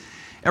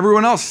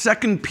Everyone else,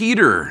 2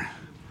 Peter.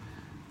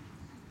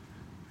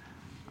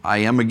 I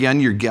am again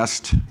your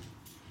guest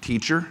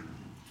teacher.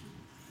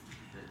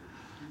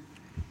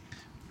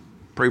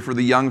 Pray for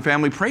the young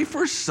family. Pray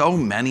for so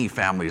many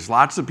families.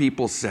 Lots of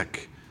people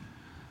sick.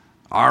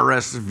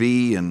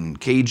 RSV and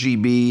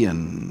KGB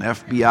and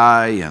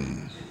FBI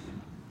and...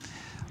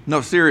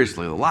 No,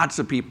 seriously, lots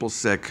of people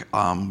sick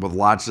with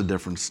lots of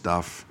different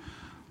stuff.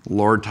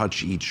 Lord,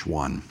 touch each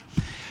one.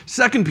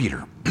 2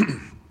 Peter,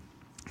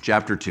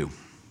 chapter 2.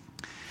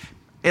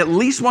 At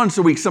least once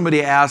a week,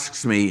 somebody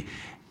asks me,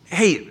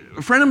 hey,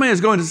 a friend of mine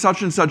is going to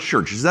such and such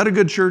church. Is that a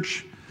good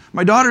church?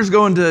 My daughter's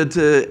going to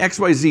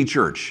XYZ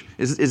church.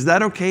 Is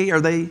that okay? Are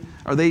they?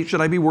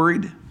 Should I be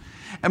worried?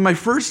 And my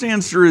first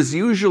answer is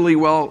usually,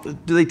 well,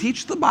 do they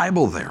teach the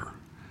Bible there?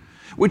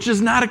 Which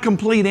is not a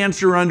complete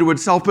answer unto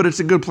itself, but it's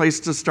a good place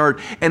to start.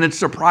 And it's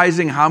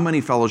surprising how many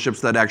fellowships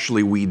that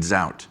actually weeds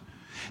out.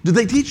 Do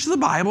they teach the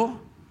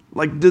Bible?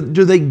 Like, do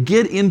they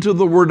get into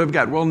the Word of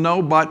God? Well,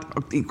 no, but...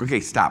 Okay,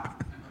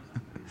 stop.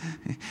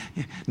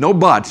 No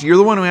buts. You're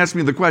the one who asked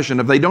me the question.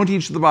 If they don't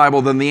teach the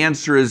Bible, then the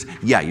answer is,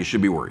 yeah, you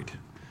should be worried.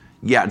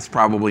 Yeah, it's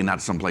probably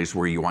not someplace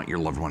where you want your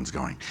loved ones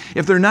going.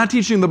 If they're not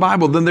teaching the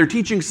Bible, then they're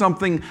teaching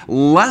something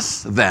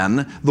less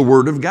than the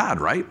Word of God,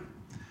 right?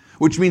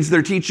 Which means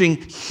they're teaching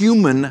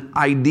human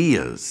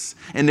ideas.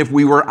 And if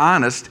we were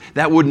honest,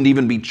 that wouldn't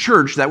even be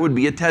church, that would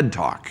be a TED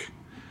Talk.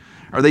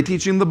 Are they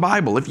teaching the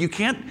Bible? If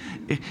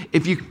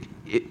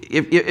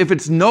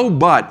it's no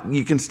but,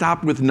 you can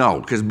stop with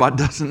no, because but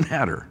doesn't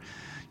matter.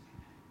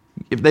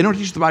 If they don't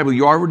teach the Bible,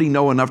 you already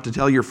know enough to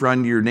tell your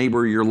friend, your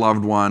neighbor, your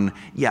loved one,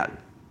 yeah,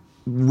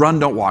 run,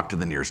 don't walk to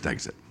the nearest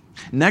exit.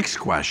 Next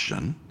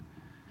question,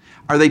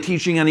 are they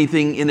teaching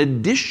anything in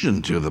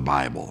addition to the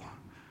Bible?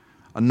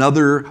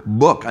 Another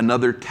book,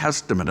 another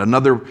testament,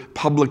 another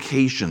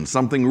publication,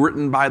 something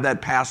written by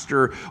that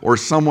pastor or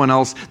someone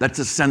else that's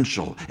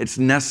essential. It's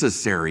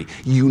necessary.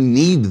 You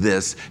need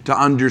this to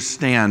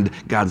understand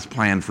God's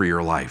plan for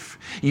your life.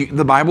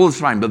 The Bible is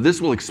fine, but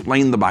this will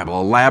explain the Bible,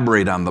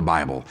 elaborate on the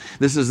Bible.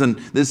 This is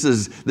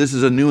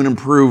a new and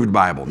improved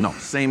Bible. No,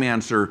 same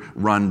answer,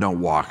 run, don't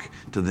walk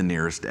to the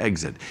nearest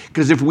exit.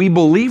 Because if we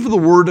believe the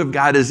Word of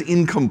God is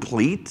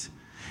incomplete,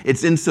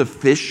 it's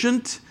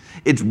insufficient,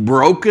 it's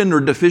broken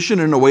or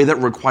deficient in a way that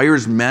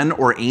requires men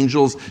or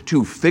angels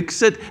to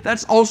fix it,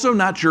 that's also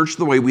not church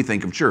the way we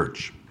think of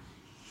church.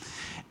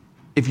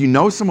 If you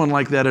know someone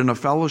like that in a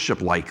fellowship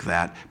like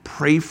that,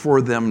 pray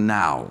for them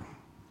now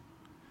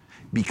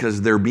because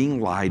they're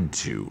being lied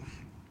to.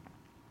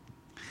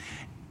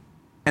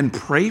 And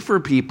pray for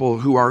people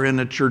who are in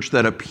a church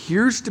that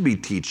appears to be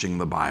teaching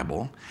the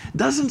Bible,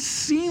 doesn't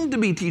seem to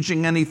be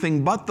teaching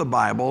anything but the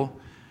Bible,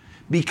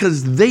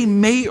 because they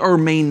may or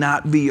may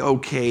not be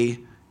okay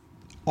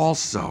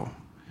also.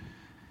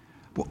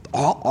 Well,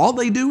 all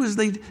they do is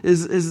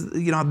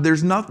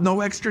there's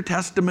no extra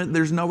testament,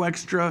 there's no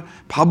extra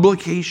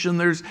publication,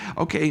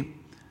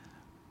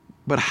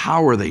 but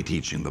how are they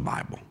teaching the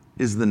Bible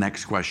is the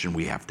next question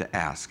we have to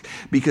ask.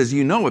 Because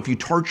if you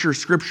torture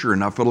Scripture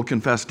enough, it'll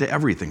confess to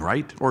everything,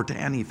 right? Or to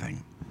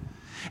anything.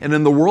 And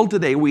in the world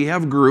today, we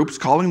have groups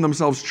calling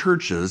themselves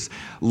churches,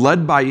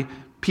 led by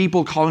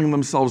people calling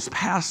themselves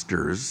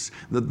pastors,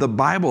 that the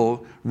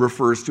Bible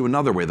refers to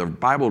another way. The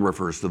Bible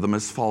refers to them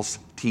as false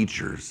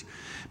teachers.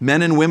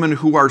 Men and women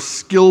who are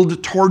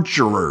skilled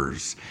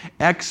torturers,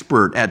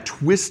 expert at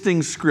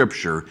twisting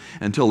Scripture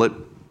until it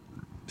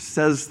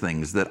says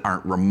things that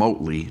aren't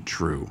remotely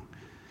true.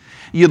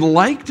 You'd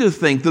like to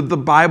think that the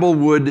Bible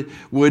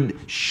would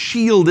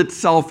shield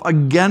itself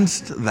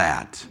against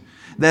that.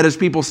 That as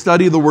people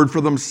study the Word for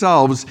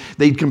themselves,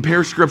 they'd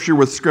compare Scripture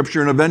with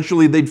Scripture, and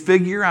eventually they'd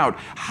figure out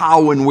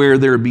how and where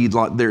they're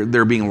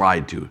being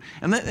lied to.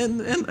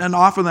 And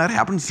often that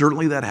happens.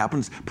 Certainly that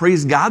happens.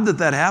 Praise God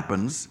that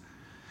happens.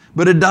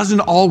 But it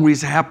doesn't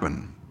always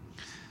happen.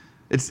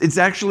 It's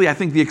actually, I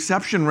think, the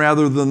exception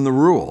rather than the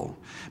rule.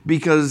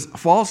 Because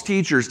false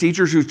teachers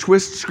who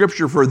twist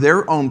Scripture for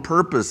their own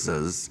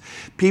purposes,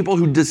 people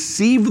who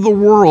deceive the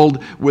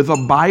world with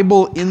a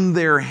Bible in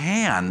their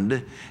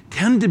hand,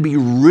 tend to be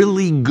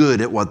really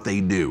good at what they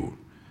do.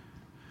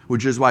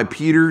 Which is why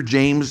Peter,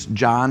 James,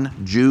 John,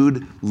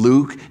 Jude,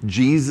 Luke,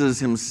 Jesus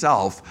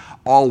himself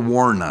all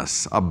warn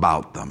us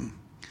about them.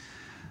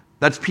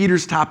 That's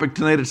Peter's topic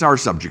tonight. It's our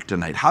subject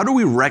tonight. How do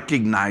we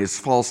recognize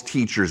false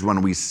teachers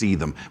when we see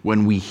them,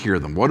 when we hear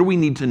them? What do we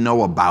need to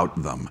know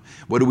about them?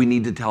 What do we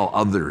need to tell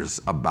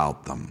others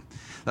about them?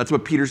 That's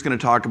what Peter's going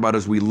to talk about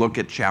as we look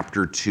at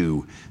chapter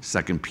 2,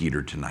 2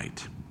 Peter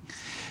tonight.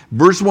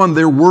 Verse 1,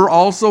 there were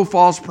also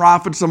false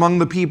prophets among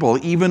the people,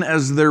 even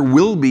as there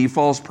will be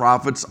false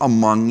prophets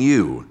among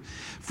you.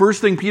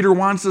 First thing Peter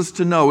wants us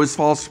to know is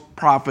false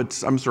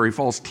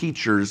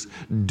teachers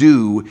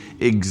do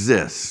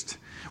exist.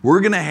 We're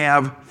going to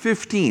have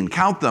 15,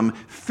 count them,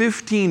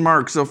 15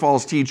 marks of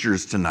false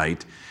teachers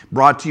tonight,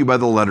 brought to you by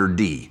the letter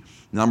D.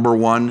 Number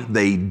one,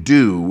 they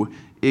do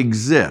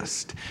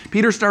exist.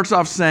 Peter starts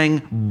off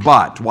saying,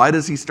 but. Why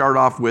does he start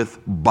off with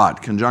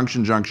but?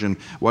 Conjunction, junction,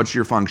 what's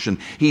your function?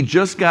 He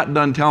just got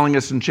done telling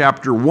us in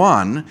chapter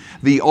 1,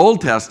 the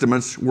Old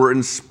Testaments were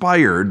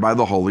inspired by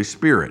the Holy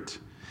Spirit.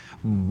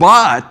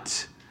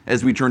 But,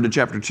 as we turn to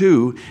chapter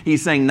 2,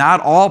 he's saying not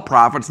all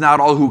prophets, not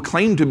all who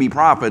claim to be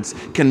prophets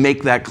can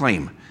make that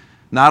claim.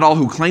 Not all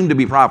who claim to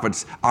be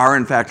prophets are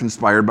in fact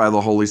inspired by the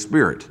Holy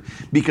Spirit.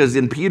 Because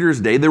in Peter's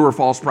day, there were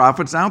false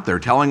prophets out there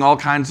telling all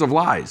kinds of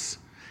lies.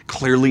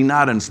 Clearly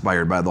not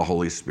inspired by the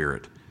Holy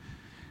Spirit.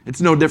 It's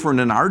no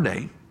different in our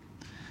day.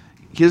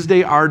 His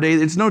day, our day,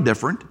 it's no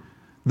different.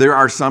 There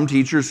are some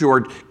teachers who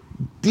are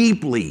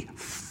deeply,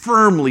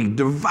 firmly,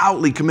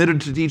 devoutly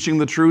committed to teaching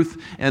the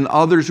truth, and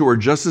others who are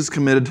just as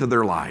committed to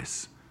their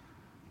lies,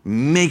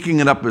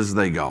 making it up as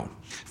they go.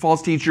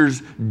 False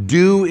teachers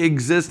do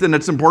exist, and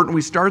it's important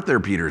we start there,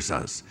 Peter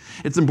says.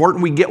 It's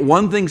important we get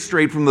one thing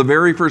straight from the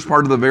very first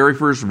part of the very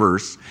first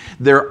verse.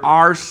 There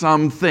are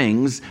some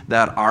things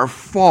that are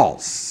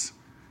false.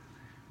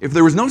 If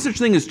there was no such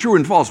thing as true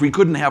and false, we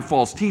couldn't have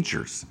false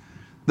teachers.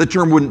 The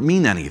term wouldn't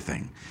mean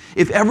anything.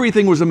 If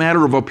everything was a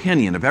matter of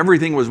opinion, if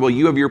everything was, well,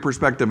 you have your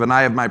perspective and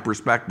I have my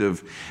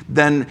perspective,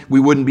 then we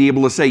wouldn't be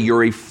able to say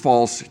you're a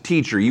false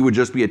teacher. You would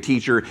just be a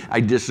teacher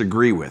I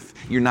disagree with.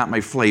 You're not my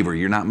flavor.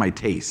 You're not my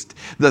taste.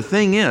 The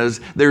thing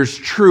is, there's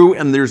true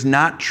and there's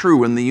not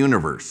true in the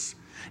universe.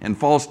 And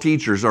false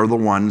teachers are the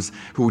ones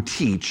who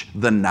teach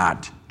the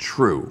not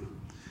true.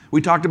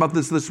 We talked about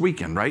this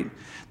weekend, right?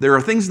 There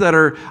are things that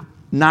are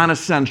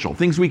non-essential,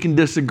 things we can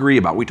disagree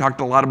about. We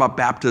talked a lot about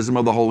baptism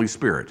of the Holy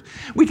Spirit.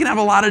 We can have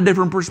a lot of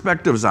different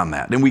perspectives on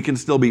that, and we can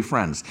still be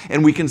friends,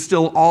 and we can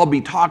still all be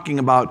talking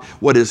about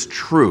what is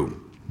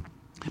true.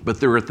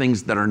 But there are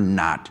things that are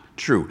not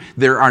true.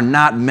 There are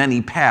not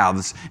many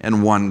paths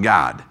and one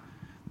God.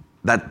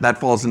 That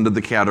falls into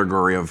the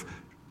category of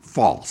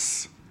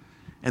false.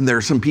 And there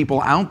are some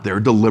people out there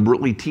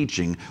deliberately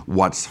teaching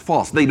what's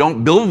false. They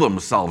don't build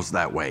themselves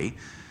that way.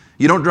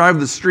 You don't drive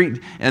the street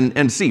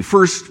and see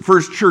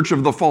first church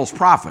of the false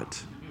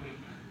prophet.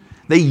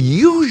 They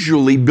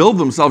usually build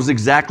themselves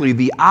exactly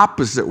the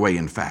opposite way,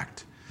 in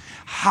fact.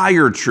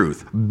 Higher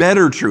truth,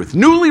 better truth,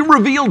 newly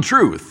revealed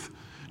truth,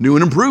 new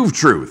and improved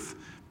truth,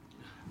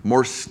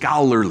 more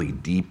scholarly,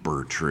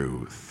 deeper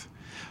truth.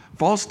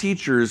 False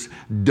teachers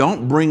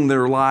don't bring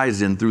their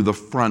lies in through the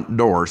front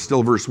door,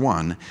 still verse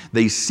 1.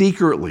 They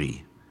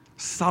secretly,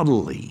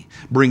 subtly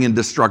bring in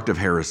destructive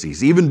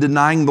heresies, even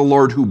denying the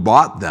Lord who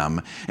bought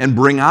them, and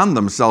bring on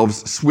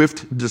themselves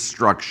swift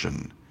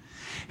destruction.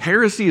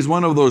 Heresy is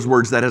one of those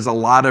words that has a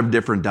lot of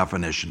different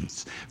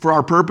definitions. For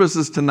our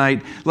purposes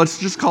tonight, let's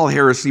just call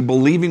heresy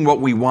believing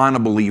what we want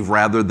to believe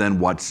rather than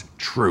what's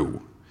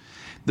true.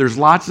 There's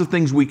lots of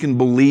things we can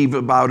believe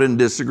about and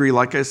disagree,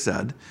 like I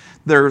said.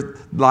 There are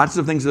lots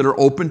of things that are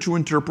open to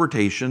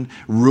interpretation,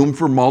 room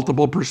for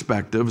multiple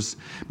perspectives,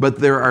 but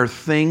there are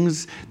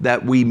things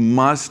that we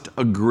must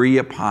agree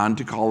upon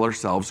to call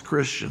ourselves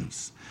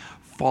Christians.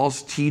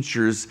 False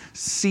teachers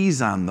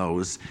seize on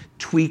those,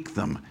 tweak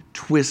them,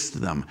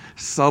 twist them,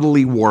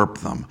 subtly warp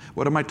them.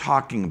 What am I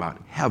talking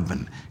about?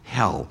 Heaven,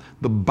 hell,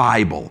 the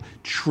Bible,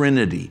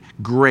 Trinity,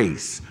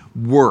 grace,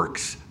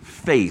 works,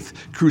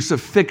 faith,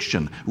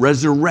 crucifixion,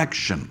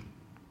 resurrection.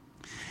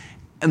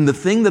 And the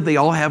thing that they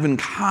all have in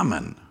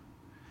common,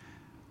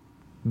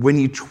 when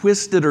you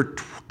twist it or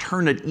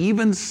turn it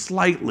even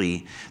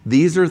slightly,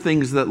 these are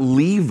things that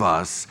leave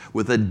us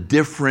with a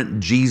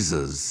different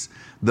Jesus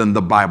than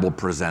the Bible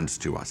presents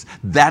to us.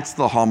 That's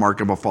the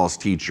hallmark of a false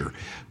teacher.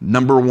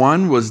 Number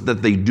one was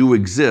that they do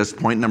exist.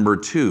 Point number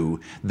two,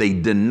 they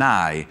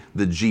deny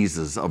the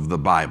Jesus of the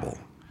Bible.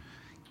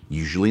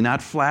 Usually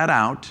not flat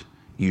out,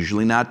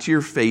 usually not to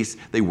your face.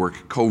 They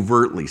work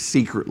covertly,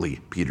 secretly,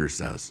 Peter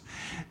says.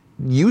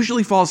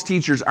 Usually false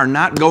teachers are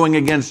not going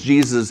against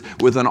Jesus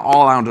with an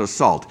all-out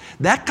assault.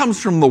 That comes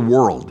from the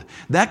world.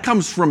 That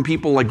comes from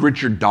people like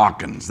Richard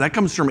Dawkins. That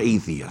comes from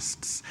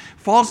atheists.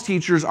 False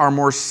teachers are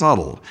more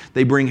subtle.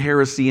 They bring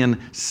heresy in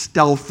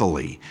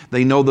stealthily.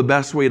 They know the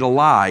best way to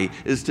lie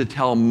is to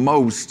tell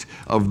most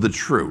of the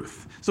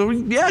truth. So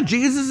yeah,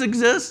 Jesus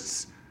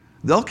exists.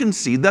 They'll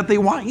concede that. They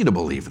want you to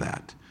believe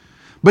that.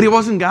 But he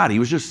wasn't God. He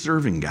was just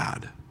serving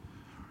God.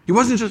 He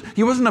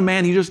wasn't a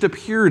man. He just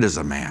appeared as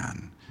a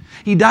man.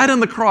 He died on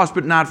the cross,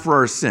 but not for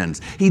our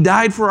sins. He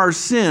died for our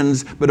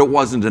sins, but it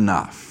wasn't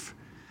enough.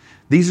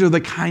 These are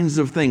the kinds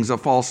of things a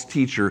false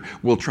teacher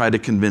will try to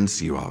convince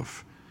you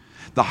of.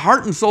 The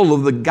heart and soul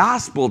of the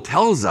gospel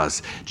tells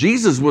us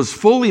Jesus was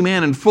fully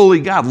man and fully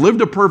God,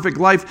 lived a perfect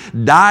life,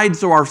 died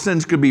so our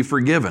sins could be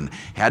forgiven.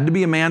 Had to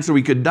be a man so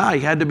he could die.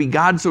 Had to be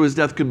God so his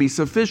death could be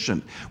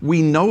sufficient.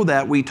 We know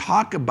that. We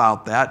talk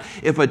about that.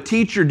 If a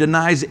teacher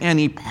denies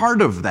any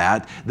part of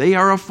that, they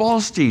are a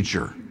false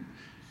teacher,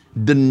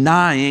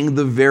 denying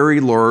the very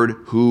Lord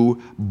who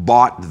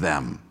bought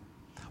them.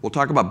 We'll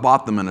talk about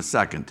bought them in a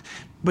second.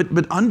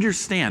 But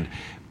understand,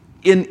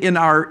 in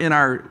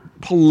our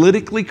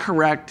politically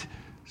correct,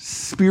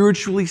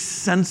 spiritually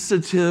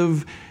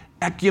sensitive,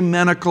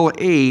 ecumenical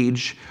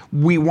age,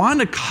 we want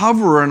to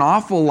cover an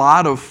awful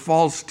lot of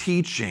false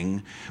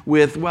teaching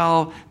with,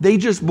 well, they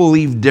just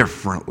believe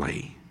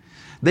differently.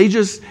 They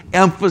just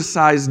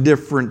emphasize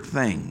different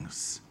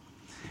things.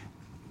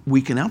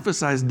 We can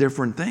emphasize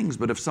different things,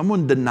 but if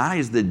someone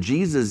denies that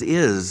Jesus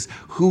is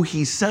who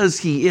he says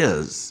he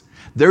is,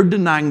 they're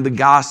denying the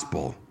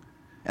gospel,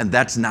 and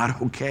that's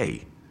not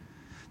okay.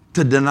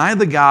 To deny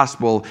the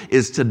gospel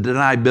is to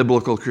deny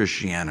biblical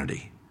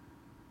Christianity.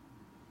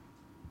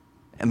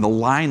 And the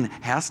line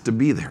has to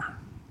be there.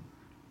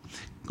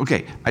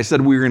 Okay, I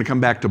said we were going to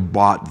come back to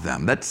bought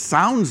them. That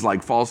sounds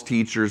like false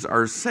teachers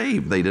are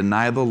saved. They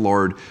deny the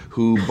Lord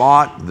who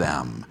bought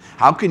them.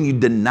 How can you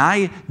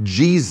deny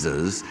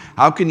Jesus?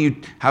 How can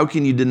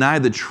you deny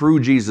the true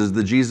Jesus,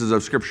 the Jesus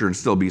of Scripture, and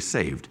still be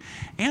saved?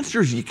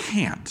 Answer is you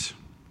can't.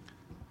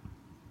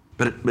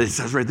 But it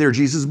says right there,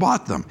 Jesus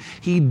bought them.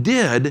 He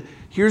did.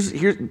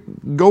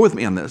 Go with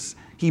me on this.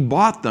 He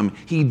bought them.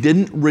 He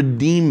didn't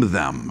redeem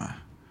them.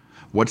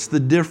 What's the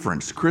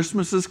difference?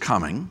 Christmas is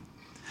coming.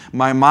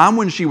 My mom,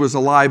 when she was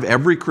alive,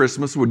 every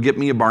Christmas would get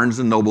me a Barnes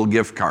 & Noble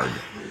gift card,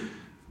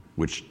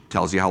 which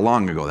tells you how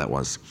long ago that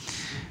was.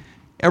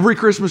 Every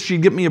Christmas,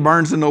 she'd get me a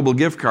Barnes & Noble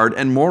gift card,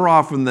 and more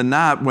often than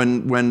not,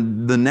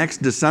 when the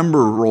next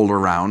December rolled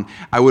around,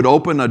 I would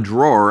open a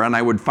drawer and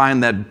I would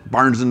find that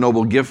Barnes &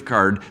 Noble gift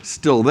card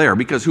still there,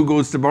 because who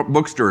goes to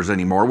bookstores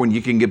anymore when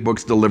you can get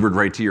books delivered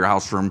right to your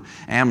house from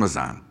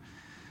Amazon?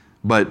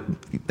 But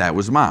that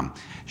was Mom.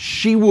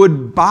 She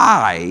would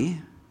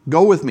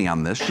go with me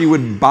on this, she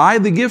would buy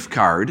the gift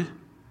card,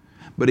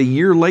 but a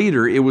year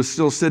later, it was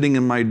still sitting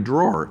in my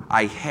drawer.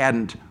 I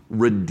hadn't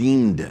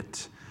redeemed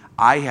it.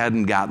 I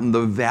hadn't gotten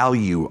the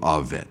value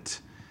of it.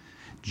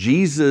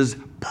 Jesus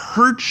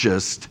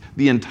purchased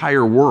the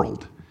entire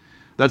world.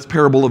 That's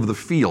parable of the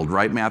field,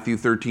 right? Matthew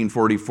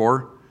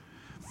 13:44.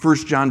 1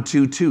 John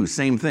 2:2,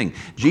 same thing.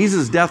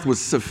 Jesus' death was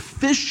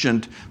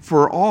sufficient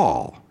for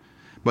all,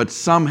 but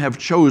some have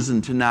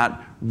chosen to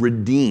not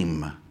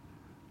redeem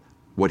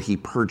what he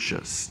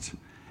purchased,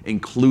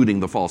 including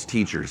the false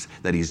teachers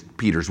that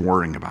Peter's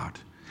worrying about.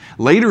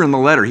 Later in the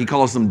letter, he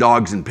calls them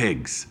dogs and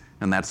pigs,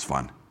 and that's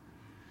fun.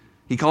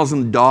 He calls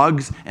them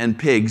dogs and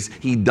pigs.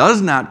 He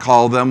does not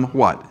call them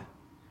what?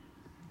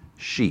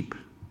 Sheep.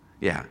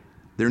 Yeah,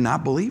 they're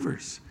not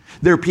believers.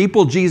 They're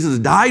people Jesus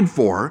died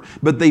for,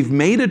 but they've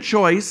made a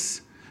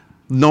choice,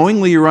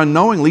 knowingly or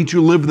unknowingly,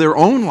 to live their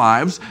own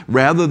lives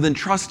rather than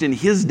trust in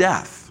his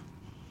death.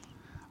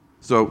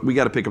 So we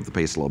got to pick up the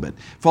pace a little bit.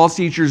 False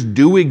teachers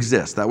do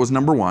exist. That was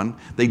number one.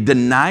 They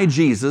deny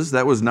Jesus.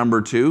 That was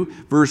number two.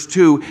 Verse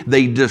 2,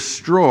 they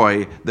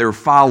destroy their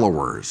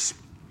followers.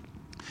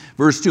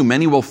 Verse 2,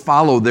 many will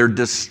follow their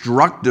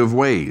destructive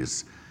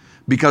ways,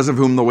 because of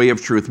whom the way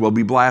of truth will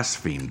be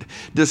blasphemed.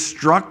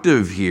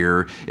 Destructive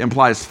here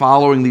implies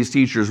following these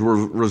teachers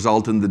will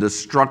result in the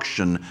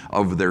destruction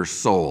of their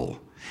soul.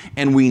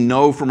 And we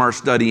know from our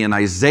study in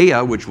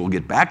Isaiah, which we'll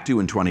get back to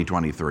in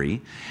 2023,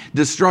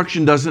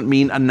 destruction doesn't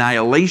mean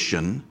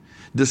annihilation.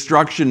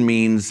 Destruction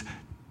means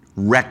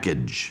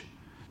wreckage.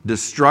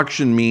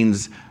 Destruction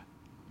means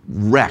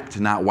wrecked,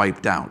 not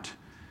wiped out.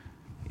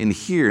 And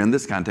here, in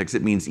this context,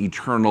 it means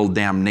eternal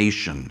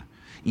damnation.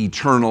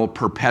 Eternal,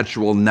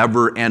 perpetual,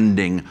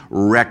 never-ending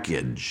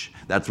wreckage.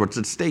 That's what's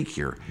at stake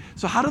here.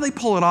 So how do they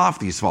pull it off,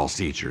 these false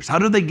teachers? How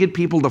do they get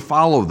people to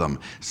follow them?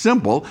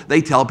 Simple,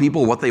 they tell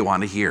people what they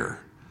want to hear.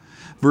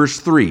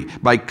 Verse 3,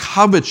 by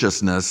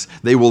covetousness,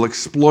 they will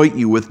exploit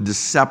you with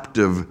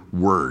deceptive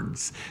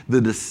words. The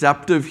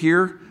deceptive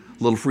here,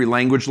 little free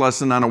language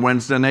lesson on a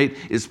Wednesday night,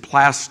 is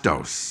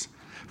plastos,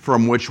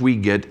 from which we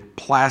get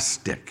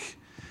plastic.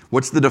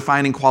 What's the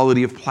defining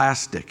quality of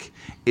plastic?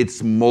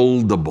 It's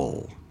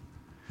moldable.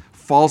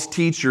 False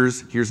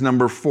teachers, here's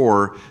number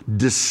 4,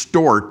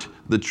 distort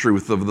the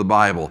truth of the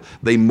Bible.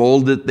 They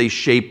mold it, they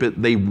shape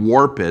it, they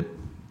warp it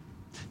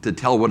to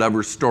tell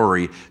whatever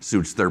story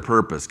suits their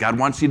purpose. God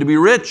wants you to be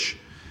rich.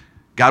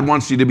 God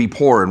wants you to be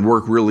poor and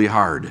work really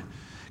hard.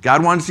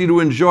 God wants you to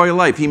enjoy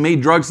life. He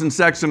made drugs and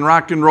sex and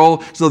rock and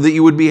roll so that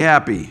you would be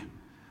happy.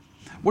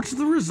 What's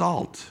the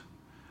result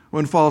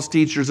when false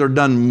teachers are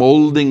done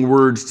molding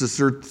words to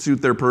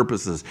suit their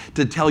purposes,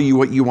 to tell you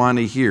what you want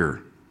to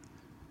hear?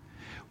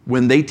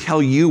 When they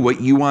tell you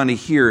what you want to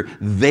hear,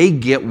 they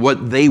get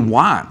what they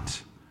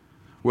want,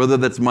 whether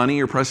that's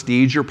money or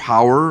prestige or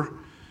power.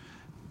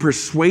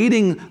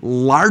 Persuading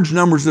large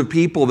numbers of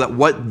people that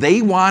what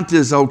they want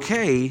is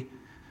okay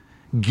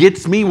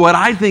gets me what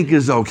I think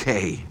is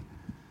okay.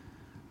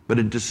 But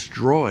it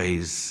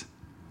destroys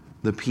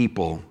the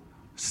people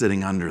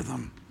sitting under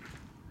them.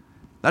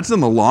 That's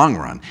in the long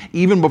run.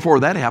 Even before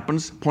that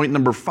happens, point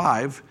number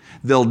 5,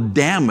 they'll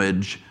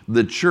damage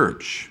the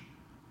church.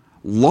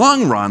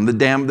 Long run, the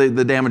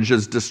damage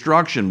is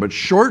destruction, but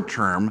short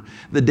term,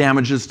 the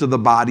damage is to the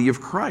body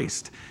of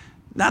Christ.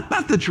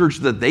 Not the church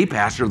that they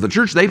pastor. The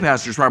church they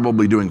pastor is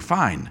probably doing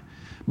fine.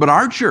 But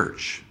our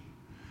church,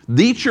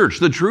 the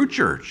true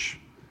church,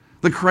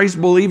 the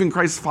Christ-believing,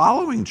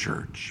 Christ-following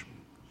church.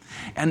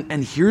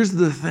 And here's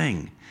the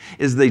thing,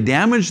 is they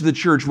damage the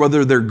church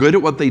whether they're good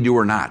at what they do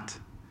or not.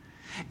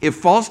 If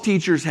false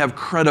teachers have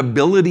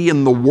credibility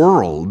in the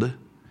world,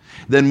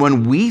 then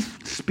when we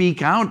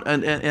speak out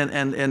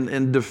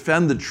and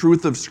defend the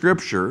truth of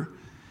Scripture,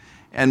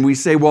 and we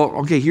say, well,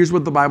 okay, here's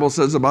what the Bible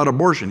says about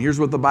abortion. Here's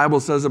what the Bible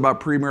says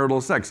about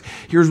premarital sex.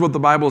 Here's what the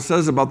Bible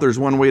says about there's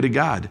one way to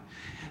God.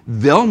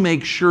 They'll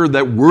make sure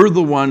that we're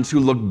the ones who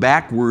look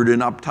backward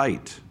and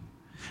uptight.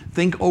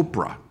 Think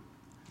Oprah.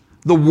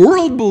 The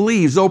world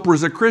believes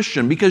Oprah's a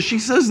Christian because she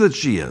says that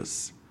she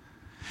is.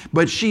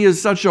 But she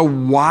is such a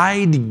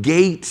wide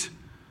gate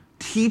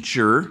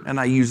teacher, and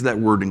I use that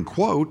word in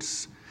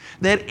quotes,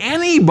 that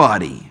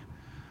anybody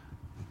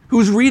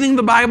who's reading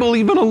the Bible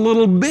even a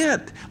little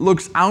bit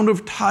looks out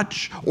of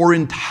touch or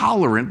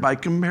intolerant by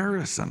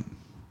comparison.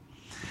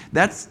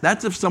 That's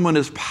if someone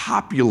is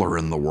popular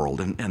in the world,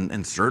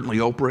 and certainly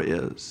Oprah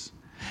is.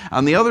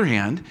 On the other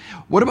hand,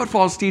 what about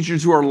false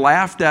teachers who are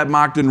laughed at,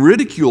 mocked, and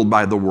ridiculed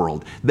by the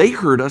world? They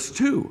hurt us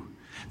too.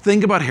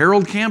 Think about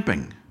Harold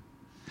Camping.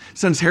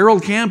 Since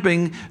Harold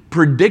Camping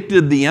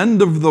predicted the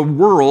end of the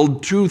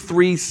world 2,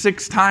 3,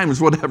 6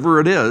 times, whatever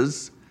it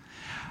is,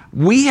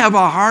 we have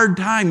a hard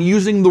time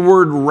using the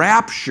word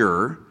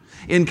rapture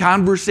in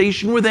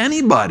conversation with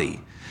anybody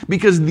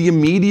because the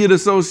immediate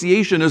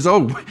association is,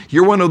 oh,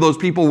 you're one of those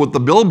people with the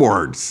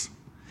billboards.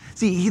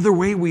 See, either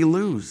way we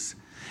lose.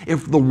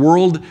 If the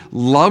world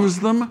loves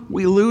them,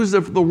 we lose.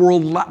 If the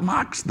world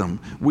mocks them,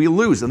 we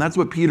lose. And that's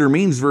what Peter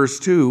means, verse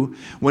 2,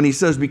 when he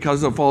says,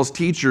 because of false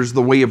teachers,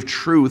 the way of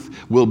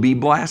truth will be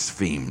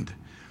blasphemed.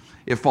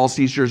 If false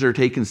teachers are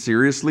taken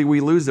seriously, we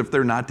lose. If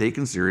they're not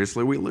taken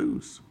seriously, we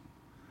lose.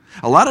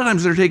 A lot of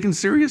times they're taken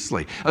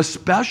seriously,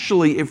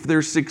 especially if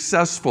they're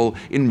successful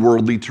in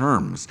worldly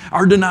terms.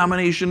 Our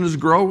denomination is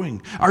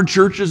growing. Our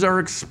churches are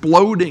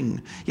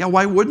exploding. Yeah,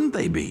 why wouldn't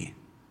they be?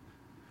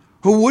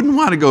 Who wouldn't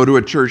want to go to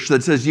a church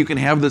that says you can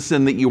have the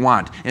sin that you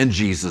want and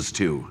Jesus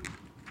too?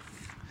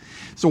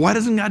 So why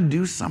doesn't God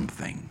do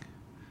something?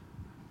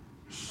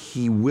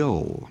 He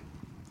will.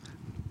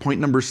 Point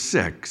number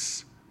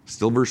 6,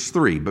 still verse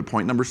 3, but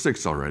point number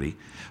 6 already.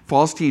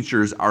 False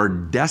teachers are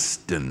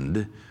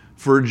destined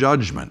for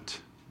judgment.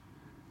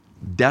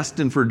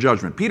 Destined for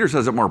judgment. Peter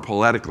says it more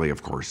poetically,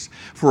 of course.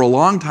 For a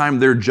long time,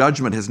 their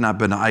judgment has not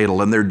been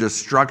idle, and their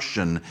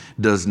destruction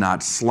does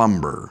not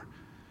slumber.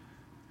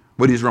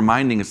 What he's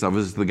reminding us of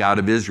is the God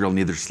of Israel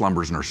neither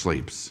slumbers nor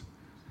sleeps.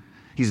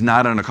 He's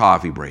not on a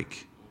coffee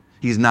break.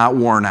 He's not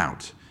worn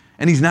out.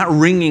 And he's not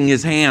wringing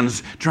his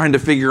hands trying to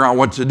figure out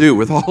what to do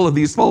with all of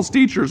these false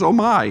teachers. Oh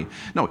my.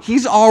 No,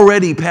 he's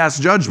already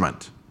passed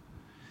judgment.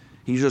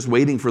 He's just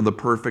waiting for the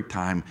perfect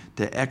time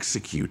to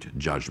execute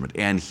judgment,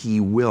 and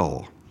he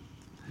will.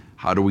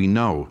 How do we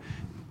know?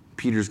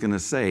 Peter's going to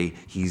say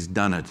he's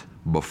done it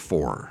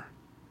before.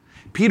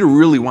 Peter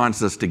really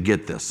wants us to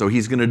get this, so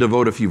he's going to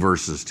devote a few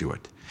verses to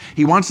it.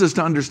 He wants us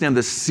to understand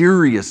the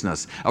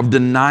seriousness of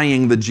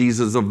denying the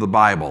Jesus of the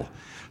Bible,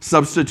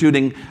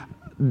 substituting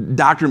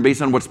doctrine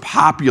based on what's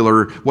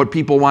popular, what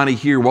people want to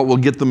hear, what will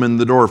get them in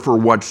the door for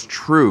what's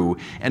true.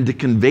 And to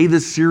convey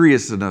the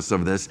seriousness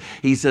of this,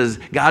 he says,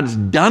 God's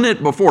done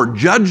it before,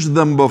 judged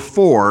them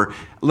before.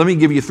 Let me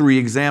give you 3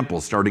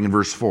 examples, starting in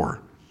verse 4.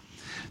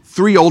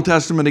 3 Old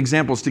Testament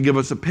examples to give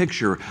us a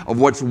picture of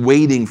what's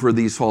waiting for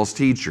these false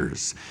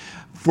teachers.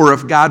 For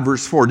if God,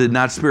 verse 4, did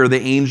not spare the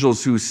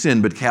angels who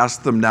sinned, but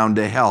cast them down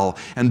to hell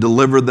and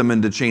delivered them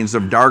into chains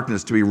of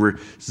darkness to be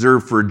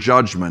reserved for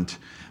judgment.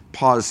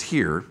 Pause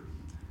here.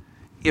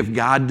 If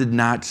God did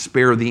not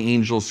spare the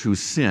angels who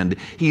sinned,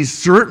 he's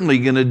certainly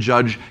going to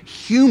judge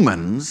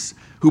humans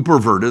who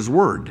pervert his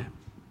word.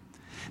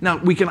 Now,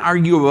 we can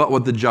argue about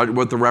what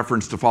the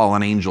reference to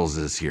fallen angels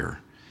is here.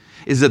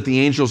 Is it the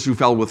angels who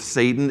fell with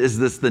Satan? Is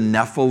this the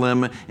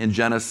Nephilim in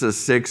Genesis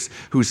 6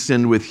 who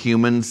sinned with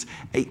humans?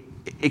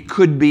 It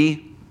could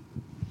be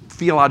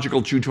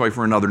theological chew toy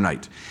for another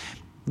night.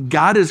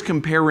 God is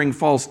comparing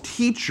false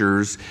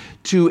teachers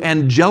to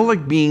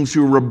angelic beings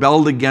who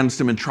rebelled against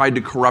him and tried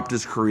to corrupt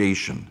his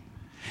creation.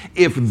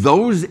 If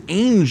those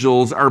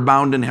angels are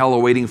bound in hell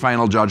awaiting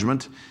final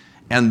judgment,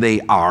 and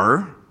they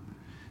are,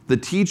 the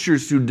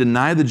teachers who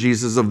deny the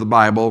Jesus of the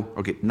Bible,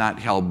 okay, not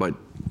hell, but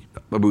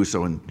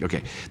Babuso, and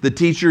okay, the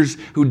teachers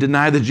who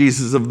deny the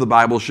Jesus of the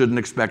Bible shouldn't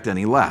expect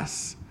any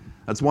less.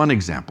 That's one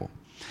example.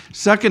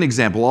 Second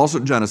example, also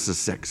Genesis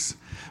 6.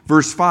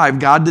 Verse 5,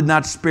 God did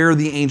not spare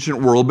the ancient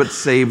world, but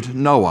saved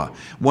Noah,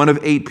 one of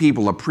 8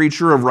 people, a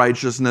preacher of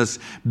righteousness,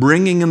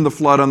 bringing in the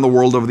flood on the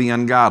world of the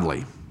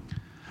ungodly.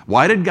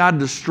 Why did God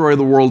destroy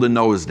the world in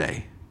Noah's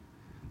day?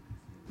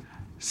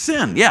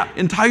 Sin, yeah,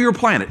 entire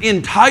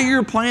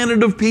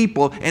planet of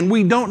people, and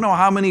we don't know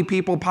how many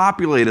people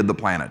populated the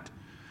planet.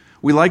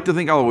 We like to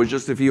think, oh, it was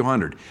just a few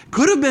hundred.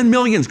 Could have been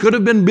millions, could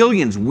have been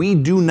billions. We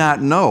do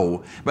not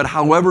know. But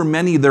however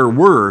many there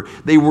were,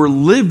 they were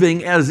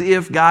living as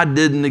if God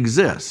didn't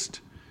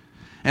exist.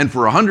 And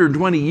for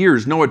 120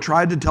 years, Noah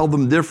tried to tell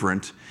them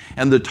different.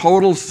 And the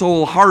total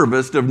soul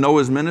harvest of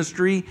Noah's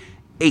ministry,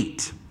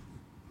 8.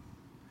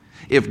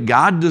 If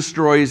God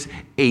destroys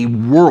a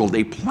world,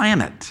 a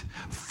planet,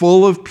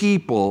 full of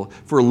people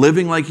for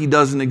living like he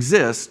doesn't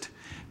exist,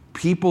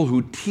 people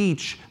who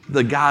teach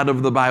the God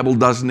of the Bible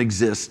doesn't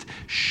exist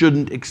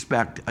shouldn't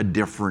expect a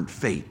different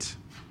fate.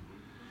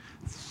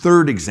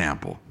 Third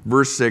example,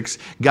 verse 6,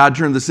 God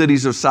turned the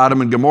cities of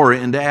Sodom and Gomorrah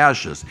into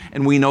ashes.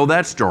 And we know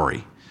that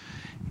story.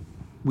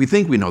 We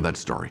think we know that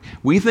story.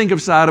 We think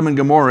of Sodom and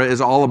Gomorrah as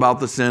all about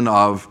the sin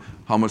of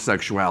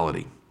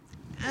homosexuality.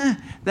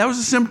 That was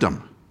a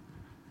symptom.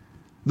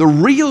 The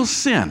real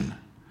sin,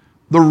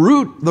 the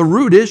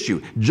root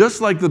issue,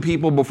 just like the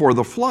people before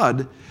the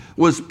flood,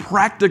 was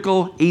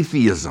practical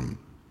atheism.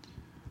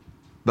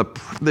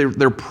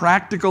 Their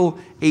practical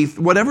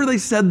whatever they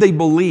said they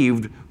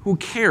believed, who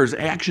cares?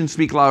 Actions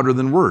speak louder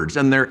than words.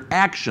 And their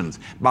actions,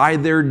 by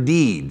their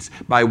deeds,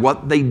 by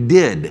what they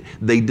did,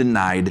 they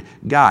denied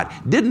God.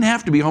 Didn't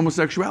have to be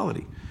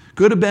homosexuality.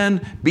 Could have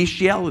been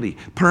bestiality,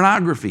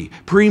 pornography,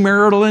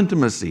 premarital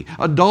intimacy,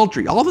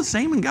 adultery, all the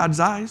same in God's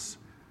eyes.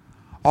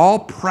 All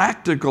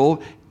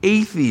practical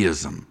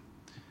atheism.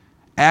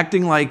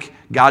 Acting like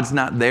God's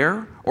not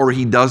there, or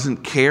he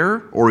doesn't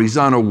care, or he's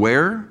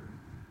unaware.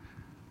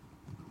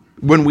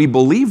 When we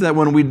believe that,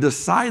 when we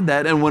decide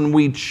that, and when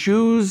we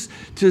choose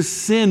to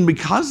sin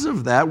because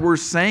of that, we're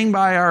saying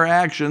by our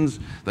actions,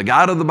 the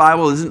God of the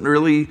Bible isn't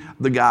really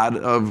the God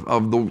of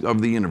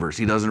the universe.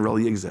 He doesn't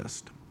really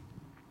exist.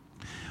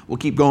 We'll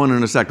keep going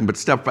in a second, but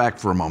step back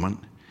for a moment.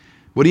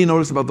 What do you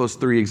notice about those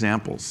three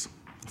examples?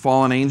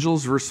 Fallen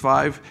angels, verse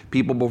 5.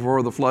 People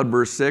before the flood,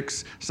 verse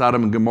 6.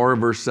 Sodom and Gomorrah,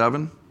 verse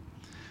 7.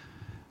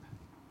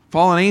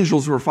 Fallen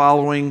angels were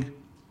following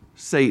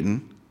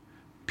Satan.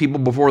 People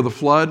before the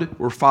flood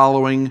were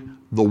following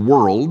the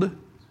world.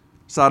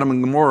 Sodom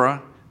and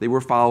Gomorrah, they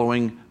were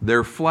following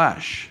their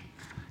flesh.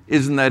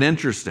 Isn't that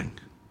interesting?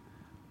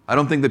 I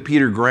don't think that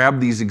Peter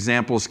grabbed these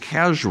examples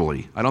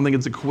casually. I don't think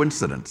it's a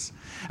coincidence.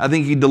 I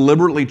think he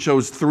deliberately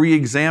chose three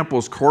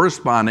examples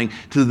corresponding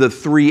to the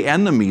three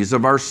enemies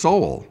of our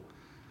soul.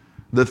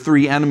 The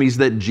three enemies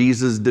that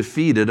Jesus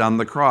defeated on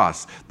the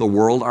cross: the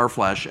world, our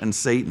flesh, and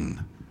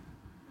Satan.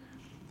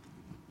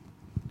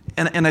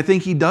 And I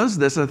think he does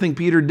this, I think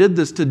Peter did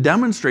this to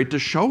demonstrate, to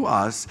show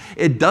us,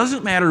 it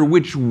doesn't matter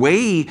which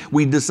way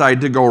we decide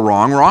to go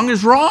wrong. Wrong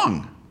is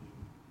wrong.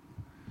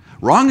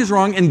 Wrong is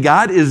wrong, and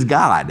God is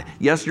God,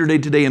 yesterday,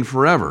 today, and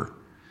forever.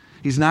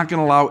 He's not going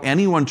to allow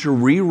anyone to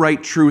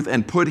rewrite truth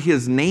and put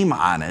his name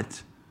on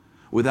it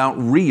without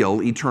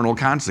real eternal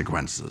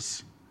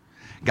consequences.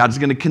 God's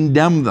going to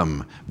condemn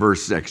them,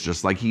 verse 6,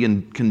 just like he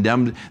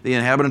condemned the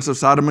inhabitants of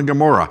Sodom and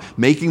Gomorrah,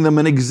 making them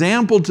an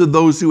example to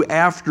those who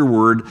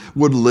afterward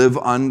would live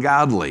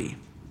ungodly.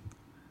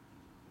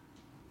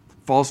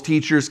 False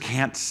teachers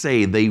can't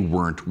say they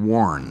weren't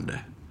warned.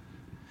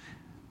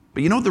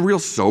 But you know what the real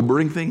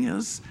sobering thing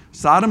is?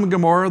 Sodom and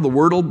Gomorrah, the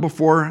world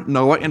before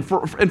Noah, and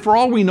for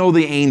all we know,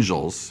 the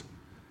angels,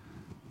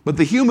 but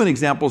the human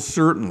example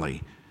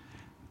certainly.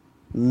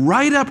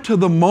 Right up to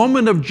the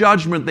moment of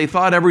judgment, they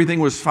thought everything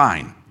was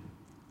fine.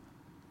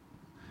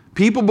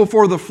 People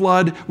before the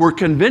flood were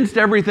convinced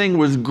everything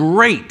was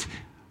great,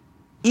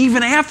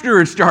 even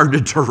after it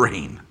started to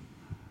rain.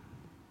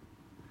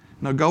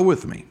 Now go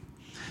with me.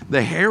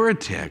 The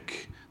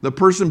heretic, the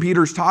person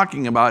Peter's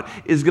talking about,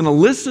 is going to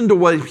listen to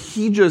what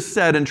he just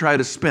said and try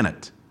to spin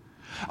it.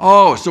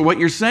 Oh, so what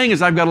you're saying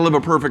is I've got to live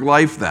a perfect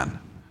life then.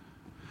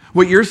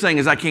 What you're saying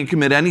is I can't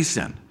commit any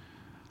sin.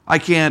 I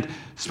can't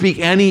speak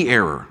any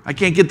error. I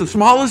can't get the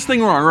smallest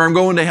thing wrong or I'm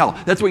going to hell.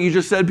 That's what you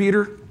just said,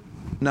 Peter?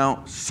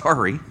 No,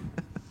 sorry.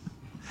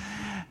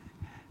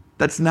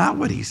 That's not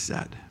what he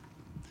said.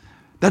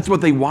 That's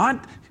what they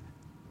want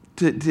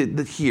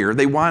to hear.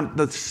 They want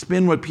to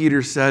spin what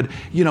Peter said.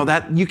 You know,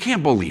 that you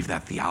can't believe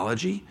that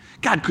theology.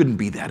 God couldn't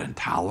be that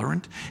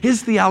intolerant.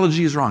 His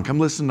theology is wrong. Come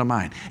listen to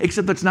mine.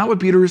 Except that's not what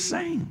Peter is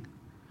saying.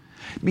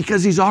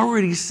 Because he's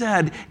already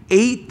said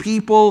 8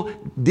 people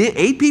did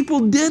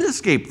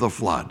escape the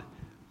flood.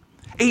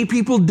 8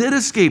 people did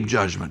escape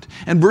judgment.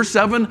 And verse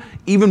 7,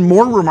 even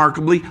more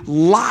remarkably,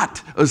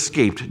 Lot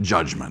escaped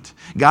judgment.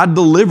 God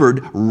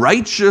delivered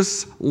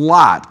righteous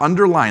Lot.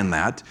 Underline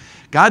that.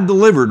 God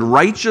delivered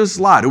righteous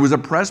Lot, who was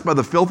oppressed by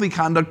the filthy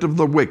conduct of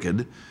the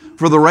wicked.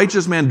 For the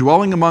righteous man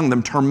dwelling among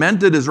them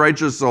tormented his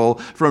righteous soul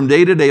from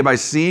day to day by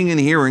seeing and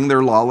hearing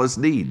their lawless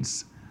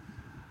deeds.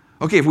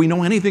 Okay, if we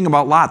know anything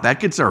about Lot,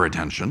 that gets our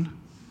attention.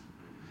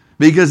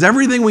 Because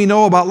everything we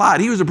know about Lot,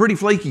 he was a pretty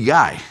flaky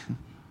guy.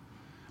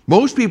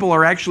 Most people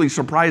are actually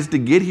surprised to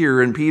get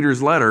here in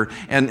Peter's letter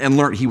and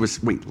learn he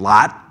was,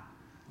 Lot?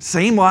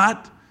 Same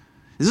Lot?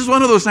 Is this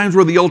one of those times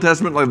where the Old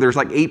Testament, like there's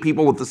like 8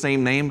 people with the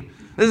same name?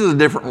 This is a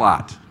different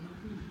Lot.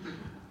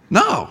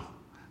 No,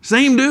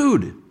 same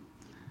dude.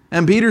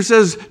 And Peter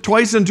says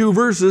twice in 2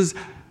 verses,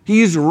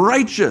 he's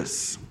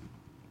righteous.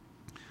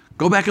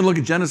 Go back and look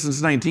at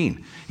Genesis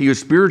 19. He was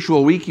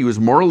spiritual weak. He was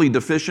morally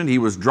deficient. He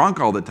was drunk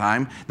all the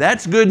time.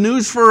 That's good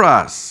news for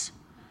us.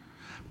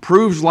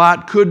 Proves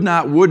Lot could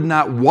not, would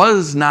not,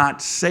 was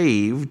not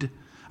saved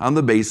on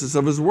the basis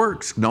of his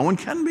works. No one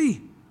can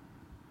be.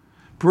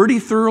 Pretty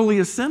thoroughly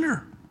a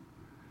sinner,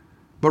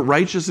 but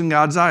righteous in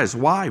God's eyes.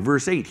 Why?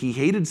 Verse 8, he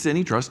hated sin.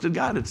 He trusted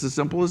God. It's as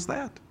simple as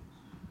that.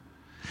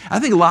 I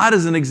think Lot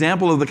is an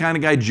example of the kind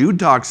of guy Jude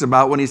talks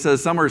about when he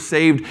says some are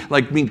saved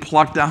like being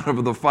plucked out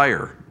of the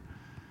fire.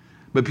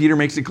 But Peter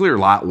makes it clear,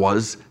 Lot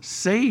was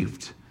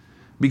saved.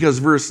 Because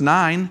verse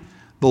 9,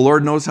 the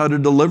Lord knows how to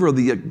deliver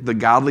the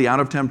godly out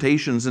of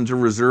temptations and to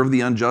reserve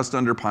the unjust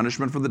under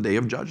punishment for the day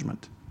of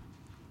judgment.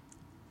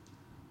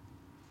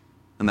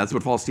 And that's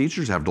what false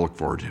teachers have to look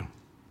forward to.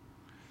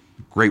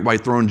 Great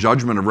white throne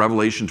judgment of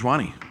Revelation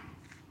 20.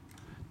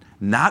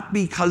 Not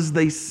because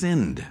they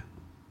sinned.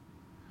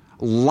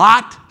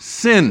 Lot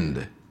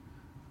sinned.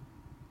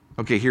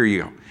 Okay, here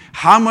you go.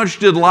 How much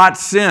did Lot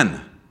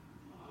sin?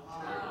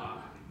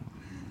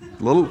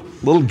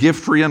 Little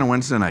gift for you on a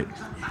Wednesday night.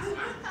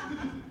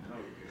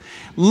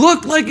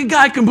 Looked like a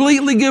guy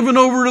completely given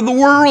over to the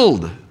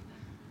world.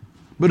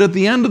 But at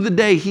the end of the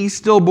day, he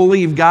still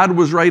believed God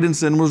was right and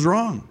sin was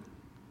wrong.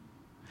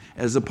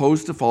 As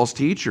opposed to false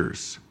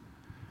teachers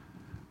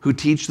who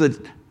teach that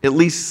at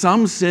least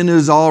some sin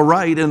is all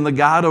right and the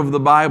God of the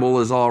Bible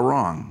is all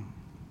wrong.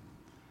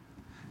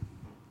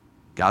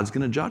 God's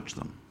going to judge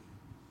them.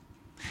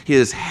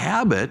 His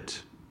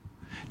habit,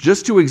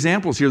 just two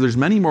examples here, there's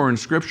many more in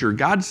Scripture.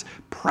 God's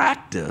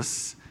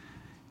practice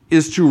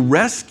is to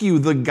rescue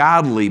the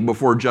godly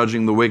before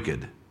judging the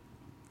wicked.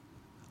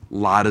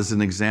 Lot is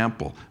an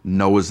example.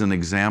 Noah is an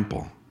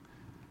example.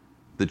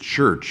 The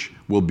church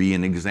will be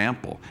an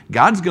example.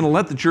 God's going to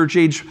let the church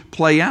age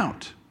play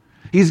out.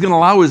 He's going to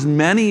allow as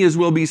many as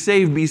will be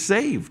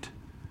saved.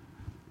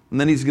 And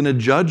then he's going to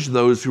judge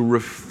those who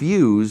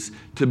refuse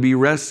to be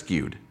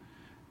rescued.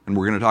 And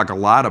we're going to talk a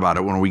lot about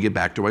it when we get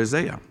back to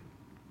Isaiah.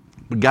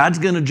 But God's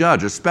going to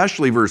judge,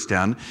 especially verse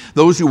 10,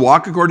 those who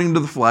walk according to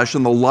the flesh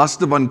in the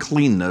lust of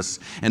uncleanness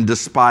and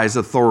despise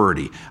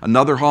authority.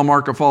 Another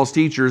hallmark of false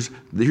teachers,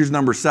 here's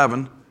number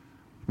 7.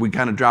 We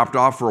kind of dropped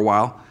off for a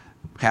while.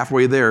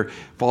 Halfway there,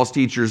 false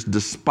teachers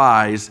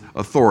despise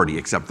authority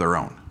except their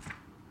own.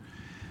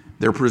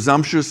 They're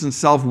presumptuous and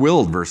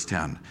self-willed, verse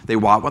 10. They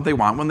want what they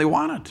want when they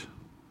want it.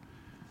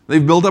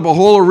 They've built up a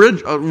whole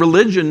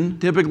religion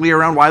typically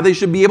around why they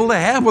should be able to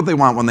have what they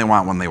want when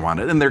they want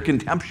it. And they're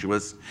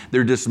contemptuous,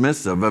 they're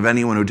dismissive of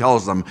anyone who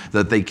tells them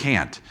that they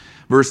can't.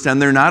 Verse 10,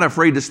 they're not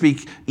afraid to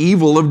speak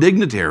evil of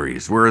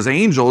dignitaries, whereas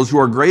angels who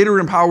are greater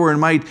in power and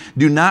might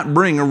do not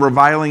bring a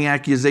reviling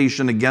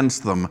accusation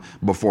against them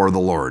before the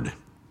Lord.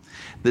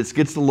 This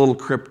gets a little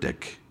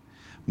cryptic.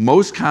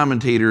 Most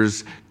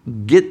commentators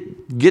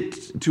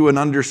get to an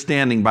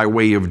understanding by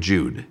way of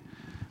Jude.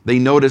 They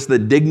notice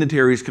that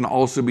dignitaries can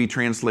also be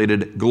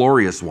translated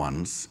glorious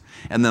ones,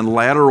 and then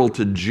lateral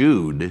to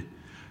Jude,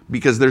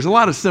 because there's a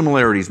lot of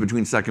similarities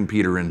between 2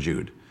 Peter and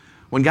Jude.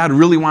 When God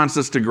really wants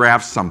us to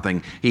grasp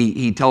something,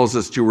 he tells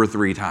us 2 or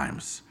 3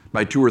 times.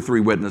 By 2 or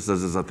 3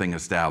 witnesses is a thing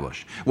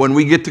established. When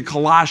we get to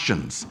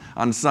Colossians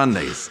on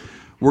Sundays,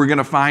 we're going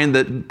to find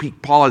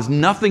that Paul has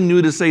nothing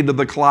new to say to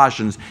the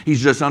Colossians.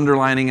 He's just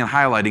underlining and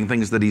highlighting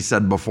things that he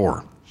said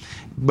before.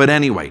 But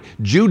anyway,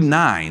 Jude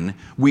 9,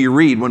 we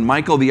read when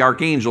Michael the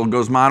archangel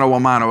goes mano a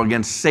mano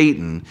against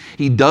Satan,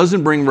 he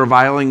doesn't bring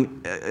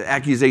reviling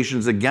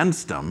accusations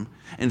against him.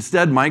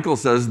 Instead, Michael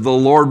says, the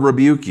Lord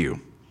rebuke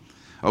you.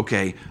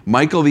 Okay,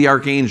 Michael the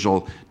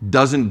archangel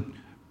doesn't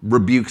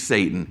rebuke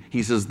Satan.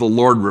 He says, the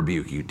Lord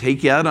rebuke you.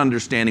 Take that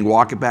understanding,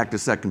 walk it back to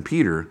 2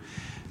 Peter.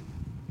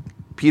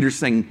 Peter's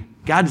saying,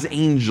 God's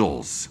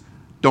angels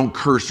don't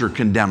curse or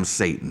condemn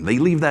Satan. They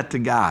leave that to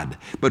God.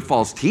 But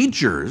false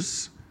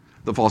teachers,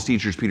 the false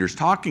teachers Peter's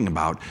talking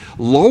about,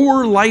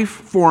 lower life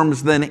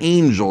forms than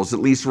angels, at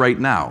least right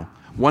now.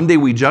 One day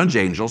we judge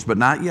angels, but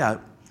not yet.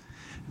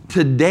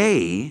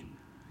 Today,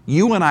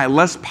 you and I,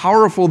 less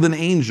powerful than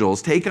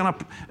angels,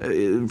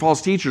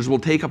 false teachers will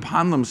take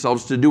upon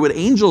themselves to do what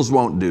angels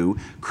won't do,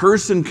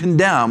 curse and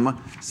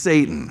condemn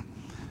Satan.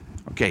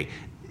 Okay,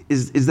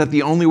 is that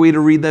the only way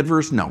to read that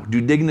verse? No. Do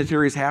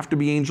dignitaries have to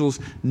be angels?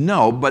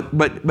 No,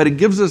 but it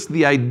gives us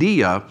the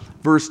idea,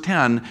 verse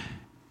 10,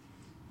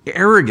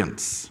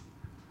 arrogance.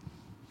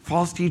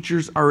 False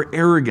teachers are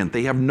arrogant.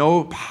 They have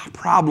no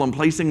problem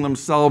placing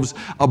themselves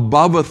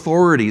above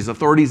authorities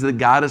that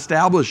God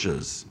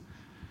establishes.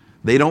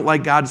 They don't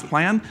like God's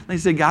plan. They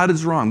say God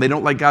is wrong. They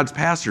don't like God's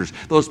pastors.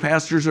 Those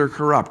pastors are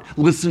corrupt.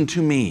 Listen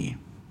to me.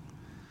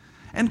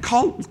 And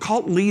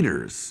cult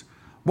leaders.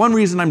 One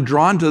reason I'm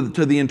drawn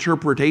to the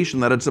interpretation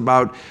that it's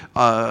about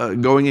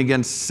going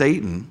against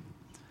Satan,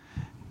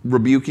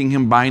 rebuking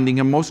him, binding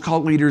him. Most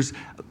cult leaders,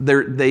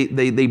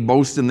 they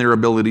boast in their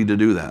ability to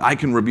do that. I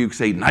can rebuke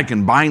Satan. I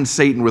can bind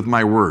Satan with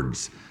my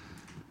words.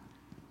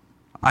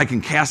 I can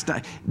cast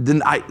out.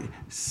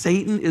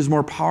 Satan is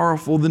more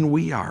powerful than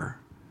we are.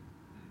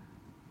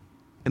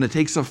 And it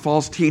takes a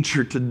false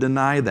teacher to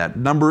deny that.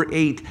 Number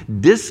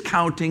 8,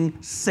 discounting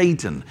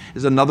Satan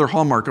is another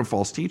hallmark of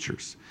false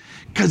teachers.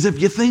 Because if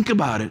you think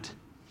about it,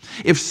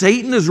 if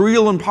Satan is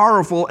real and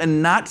powerful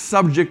and not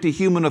subject to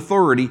human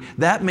authority,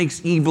 that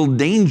makes evil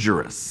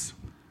dangerous.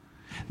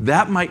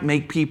 That might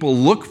make people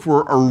look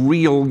for a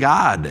real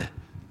God,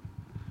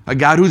 a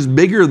God who's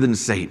bigger than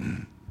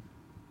Satan.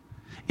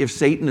 If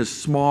Satan is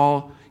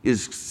small,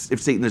 if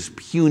Satan is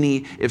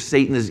puny, if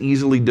Satan is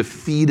easily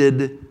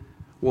defeated,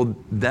 well,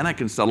 then I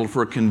can settle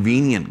for a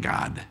convenient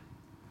God.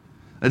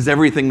 That's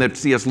everything that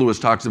C.S. Lewis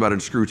talks about in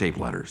Screwtape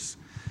Letters.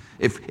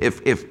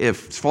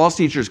 If false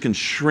teachers can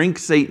shrink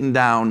Satan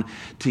down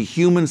to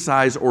human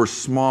size or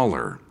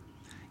smaller,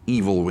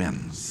 evil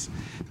wins.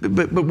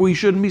 But we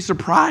shouldn't be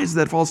surprised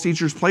that false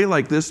teachers play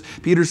like this.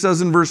 Peter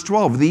says in verse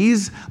 12,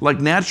 these, like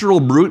natural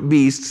brute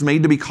beasts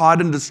made to be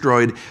caught and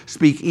destroyed,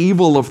 speak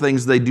evil of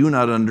things they do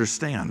not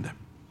understand.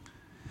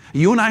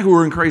 You and I who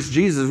are in Christ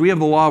Jesus, we have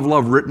the law of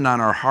love written on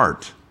our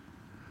heart.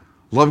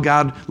 Love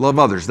God, love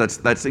others.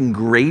 That's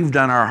engraved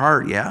on our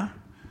heart, yeah?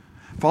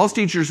 False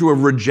teachers who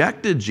have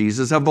rejected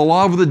Jesus have the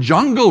law of the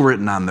jungle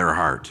written on their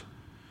heart.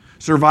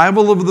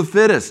 Survival of the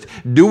fittest.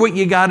 Do what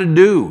you got to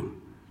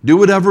do. Do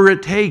whatever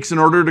it takes in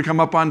order to come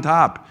up on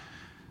top.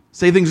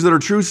 Say things that are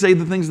true, say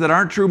the things that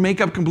aren't true,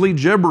 make up complete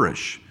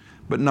gibberish.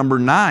 But number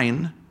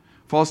 9,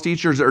 false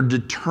teachers are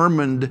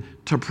determined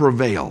to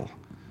prevail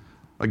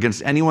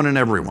against anyone and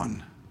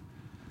everyone.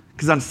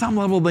 Because on some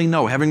level they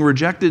know, having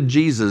rejected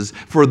Jesus,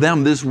 for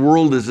them this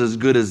world is as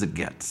good as it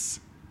gets.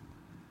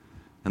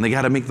 And they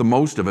got to make the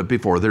most of it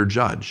before they're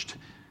judged.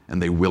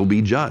 And they will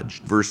be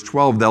judged. Verse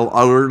 12, they'll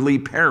utterly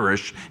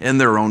perish in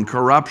their own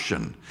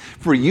corruption.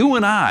 For you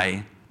and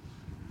I,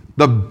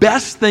 the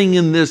best thing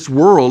in this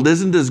world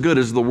isn't as good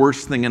as the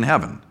worst thing in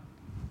heaven.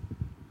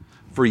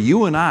 For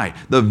you and I,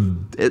 the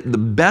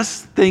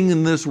best thing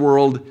in this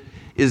world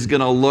is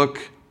going to look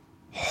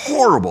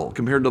horrible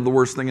compared to the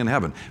worst thing in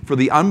heaven. For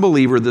the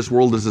unbeliever, this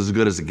world is as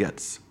good as it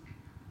gets.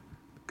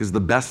 Because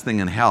the best thing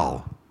in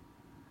hell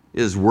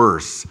is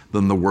worse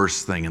than the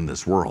worst thing in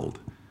this world.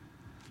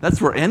 That's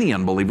for any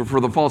unbeliever. For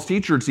the false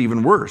teacher, it's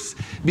even worse.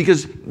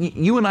 Because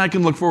you and I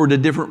can look forward to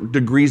different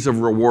degrees of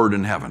reward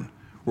in heaven.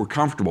 We're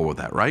comfortable with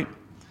that, right?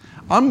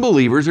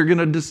 Unbelievers are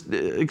going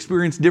to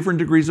experience different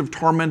degrees of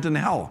torment in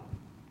hell.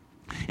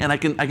 And I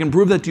can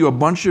prove that to you a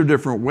bunch of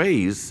different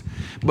ways,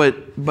 but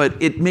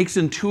it makes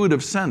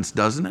intuitive sense,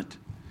 doesn't it?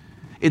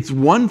 It's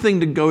one thing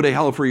to go to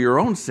hell for your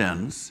own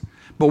sins,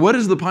 but what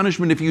is the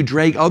punishment if you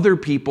drag other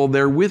people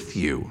there with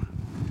you?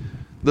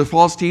 The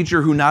false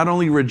teacher who not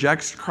only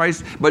rejects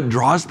Christ, but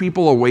draws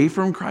people away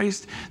from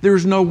Christ,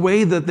 there's no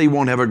way that they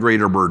won't have a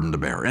greater burden to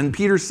bear. And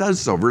Peter says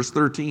so, verse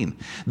 13.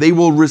 They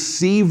will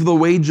receive the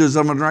wages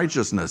of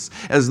unrighteousness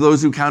as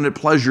those who count it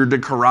pleasure to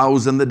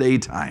carouse in the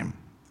daytime.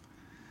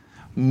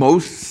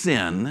 Most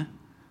sin,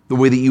 the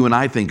way that you and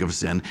I think of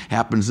sin,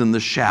 happens in the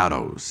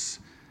shadows.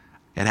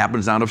 It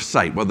happens out of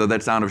sight, whether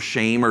that's out of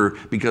shame or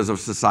because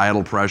of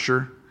societal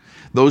pressure.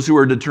 Those who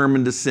are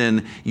determined to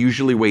sin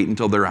usually wait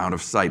until they're out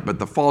of sight. But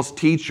the false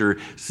teacher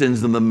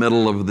sins in the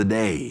middle of the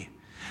day.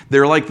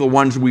 They're like the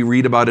ones we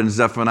read about in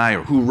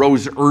Zephaniah who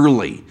rose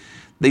early.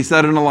 They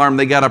set an alarm,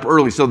 they got up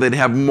early so they'd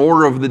have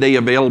more of the day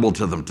available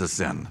to them to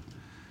sin.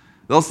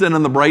 They'll sin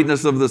in the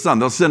brightness of the sun.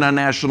 They'll sin on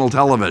national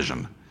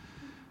television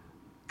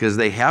because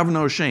they have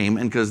no shame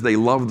and because they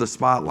love the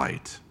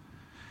spotlight.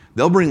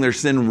 They'll bring their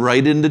sin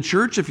right into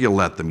church if you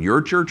let them.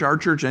 Your church, our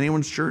church,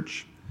 anyone's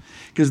church.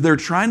 Because they're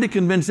trying to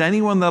convince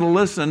anyone that'll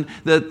listen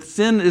that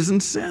sin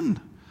isn't sin.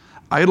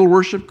 Idol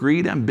worship,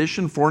 greed,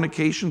 ambition,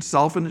 fornication,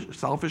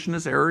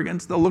 selfishness,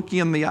 arrogance, they'll look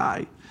you in the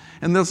eye.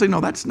 And they'll say,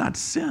 no, that's not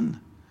sin.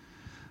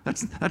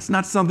 That's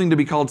not something to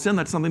be called sin.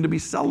 That's something to be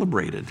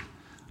celebrated.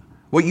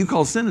 What you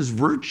call sin is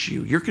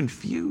virtue. You're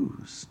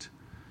confused.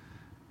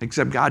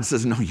 Except God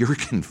says, no, you're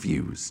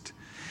confused.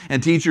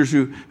 And teachers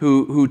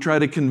who try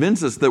to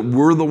convince us that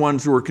we're the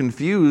ones who are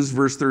confused,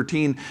 verse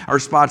 13, are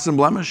spots and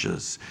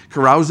blemishes,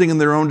 carousing in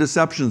their own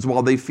deceptions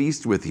while they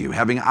feast with you,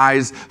 having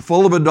eyes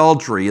full of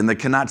adultery and that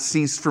cannot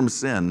cease from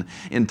sin,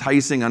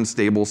 enticing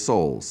unstable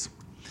souls.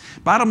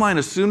 Bottom line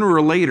is sooner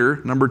or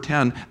later, number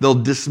 10, they'll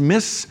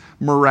dismiss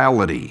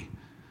morality.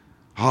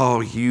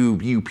 Oh,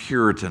 you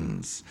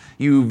Puritans,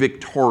 you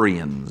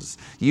Victorians,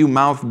 you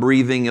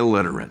mouth-breathing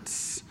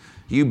illiterates,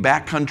 you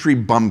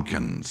backcountry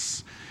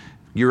bumpkins.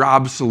 You're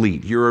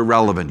obsolete, you're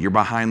irrelevant, you're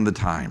behind the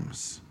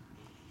times.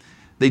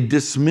 They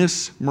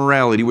dismiss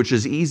morality, which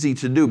is easy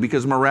to do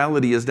because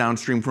morality is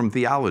downstream from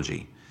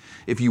theology.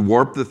 If you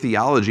warp the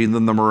theology,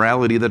 then the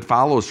morality that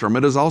follows from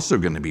it is also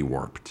going to be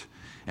warped.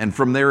 And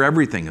from there,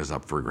 everything is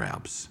up for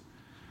grabs.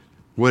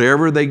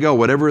 Wherever they go,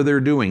 whatever they're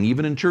doing,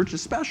 even in church,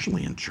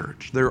 especially in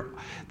church,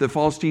 the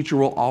false teacher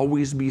will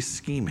always be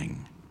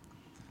scheming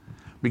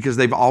because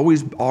they've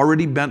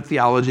already bent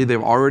theology,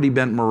 they've already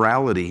bent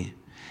morality.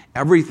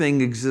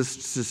 Everything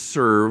exists to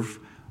serve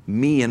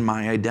me and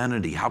my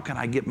identity. How can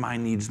I get my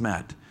needs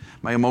met?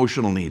 My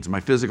emotional needs, my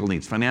physical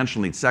needs,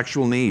 financial needs,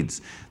 sexual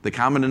needs. The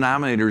common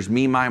denominator is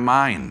me, my,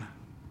 mine.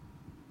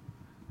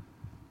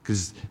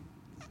 Because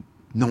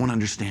no one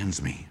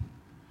understands me.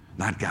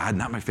 Not God,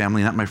 not my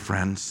family, not my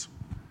friends.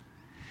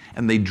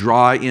 And they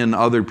draw in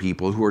other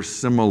people who are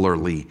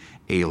similarly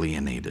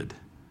alienated.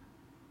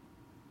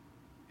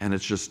 And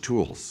it's just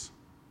tools.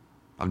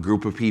 A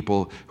group of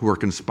people who are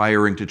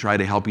conspiring to try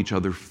to help each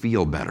other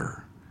feel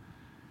better.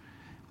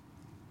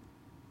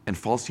 And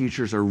false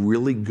teachers are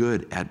really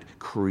good at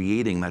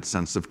creating that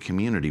sense of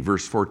community.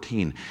 Verse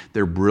 14,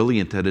 they're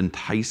brilliant at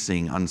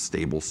enticing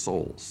unstable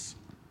souls.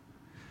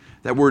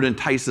 That word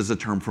entice is a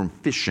term from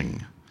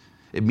fishing.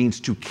 It means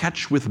to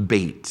catch with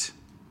bait.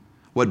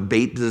 What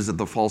bait does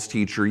the false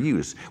teacher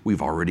use?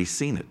 We've already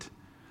seen it.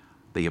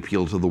 They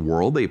appeal to the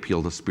world. They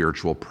appeal to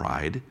spiritual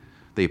pride.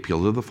 They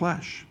appeal to the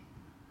flesh.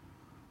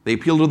 They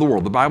appeal to the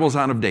world. The Bible's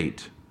out of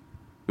date.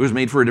 It was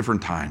made for a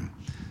different time.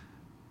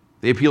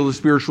 They appeal to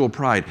spiritual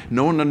pride.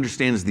 No one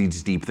understands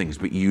these deep things,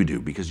 but you do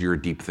because you're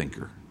a deep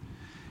thinker.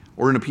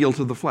 Or an appeal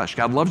to the flesh.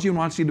 God loves you and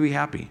wants you to be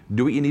happy.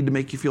 Do what you need to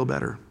make you feel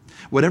better.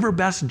 Whatever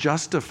best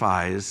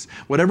justifies,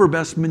 whatever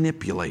best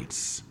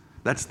manipulates,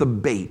 that's the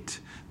bait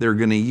they're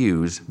going to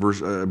use,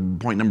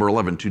 point number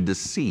 11, to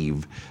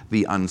deceive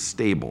the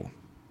unstable.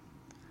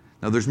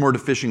 Now, there's more to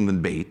fishing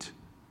than bait.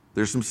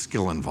 There's some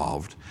skill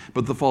involved,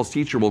 but the false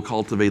teacher will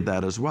cultivate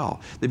that as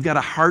well. They've got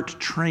a heart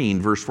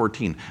trained, verse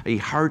 14, a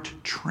heart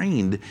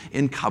trained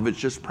in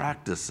covetous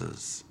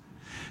practices.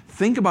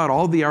 Think about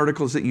all the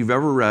articles that you've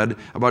ever read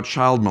about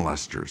child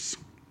molesters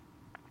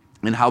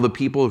and how the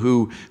people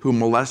who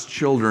molest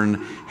children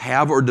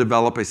have or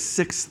develop a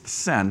sixth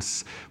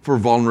sense for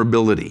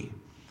vulnerability.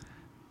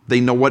 They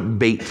know what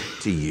bait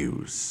to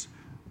use,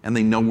 and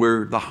they know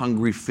where the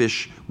hungry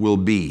fish will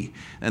be.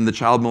 And the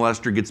child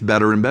molester gets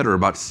better and better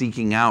about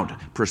seeking out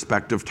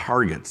prospective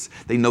targets.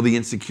 They know the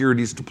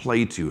insecurities to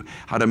play to,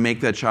 how to make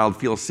that child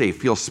feel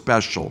safe, feel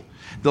special.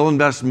 They'll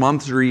invest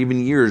months or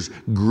even years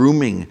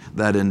grooming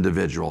that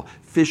individual,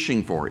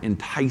 fishing for,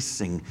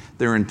 enticing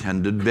their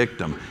intended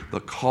victim. The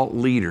cult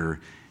leader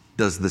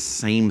does the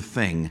same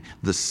thing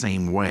the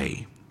same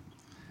way.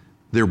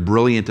 They're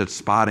brilliant at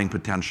spotting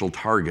potential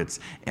targets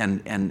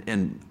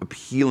and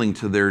appealing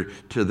to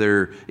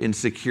their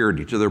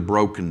insecurity, to their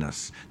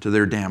brokenness, to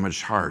their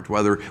damaged heart.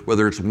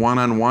 Whether it's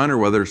one-on-one or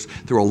whether it's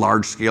through a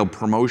large-scale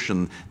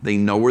promotion, they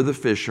know where the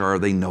fish are,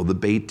 they know the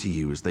bait to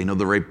use, they know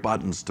the right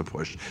buttons to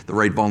push, the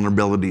right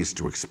vulnerabilities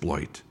to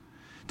exploit,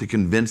 to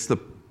convince the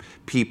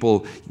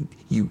people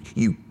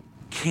you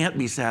can't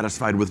be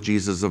satisfied with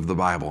Jesus of the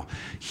Bible.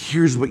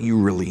 Here's what you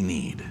really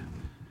need.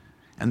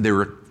 And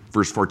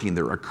verse 14,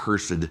 they're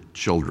accursed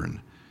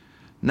children.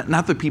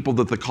 Not the people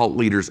that the cult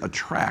leaders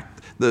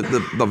attract,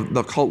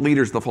 the cult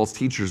leaders, the false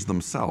teachers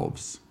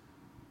themselves.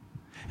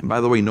 And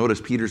by the way, notice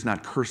Peter's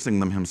not cursing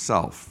them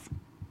himself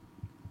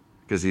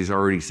because he's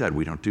already said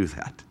we don't do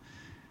that.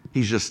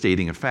 He's just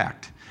stating a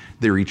fact.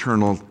 Their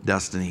eternal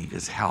destiny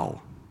is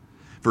hell.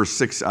 Verse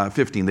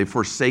 15, they've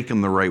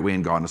forsaken the right way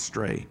and gone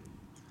astray.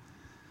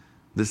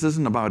 This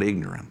isn't about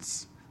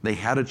ignorance. They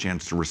had a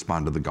chance to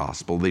respond to the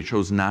gospel. They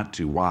chose not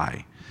to.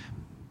 Why?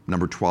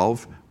 Number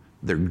 12,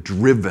 they're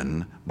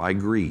driven by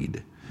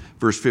greed.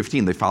 Verse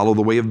 15, they follow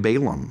the way of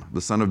Balaam,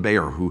 the son of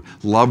Beor, who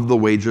loved the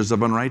wages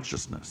of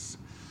unrighteousness.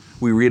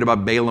 We read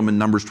about Balaam in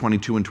Numbers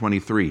 22 and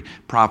 23,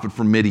 prophet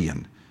from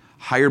Midian,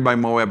 hired by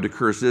Moab to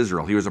curse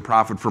Israel. He was a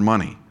prophet for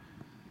money.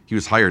 He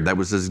was hired. That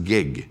was his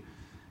gig.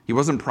 He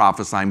wasn't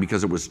prophesying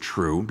because it was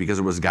true, because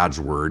it was God's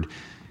word.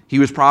 He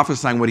was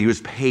prophesying what he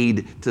was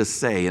paid to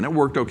say, and it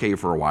worked okay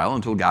for a while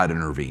until God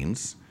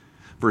intervenes.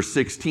 Verse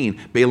 16,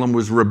 Balaam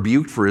was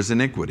rebuked for his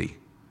iniquity.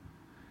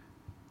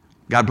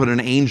 God put an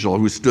angel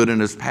who stood in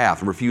his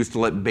path, refused to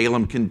let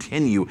Balaam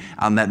continue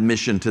on that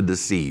mission to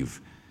deceive.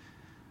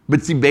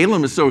 But see,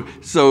 Balaam is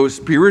so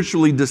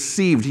spiritually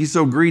deceived. He's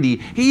so greedy.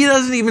 He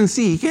doesn't even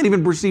see. He can't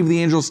even perceive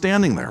the angel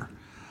standing there.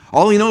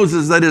 All he knows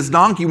is that his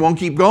donkey won't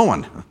keep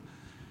going.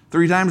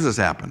 3 times this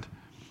happened.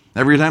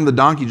 Every time the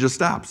donkey just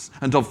stops.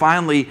 Until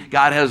finally,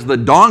 God has the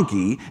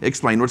donkey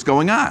explain what's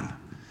going on.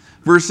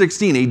 Verse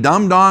 16, a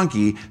dumb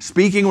donkey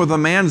speaking with a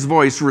man's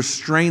voice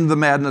restrained the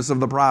madness of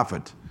the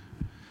prophet.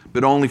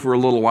 But only for a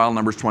little while.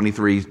 Numbers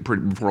 23,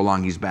 before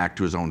long he's back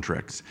to his own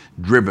tricks.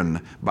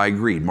 Driven by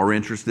greed. More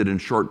interested in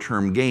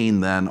short-term gain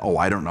than,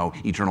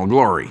 eternal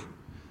glory.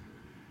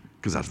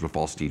 Because that's what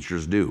false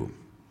teachers do.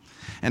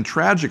 And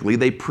tragically,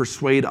 they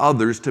persuade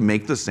others to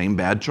make the same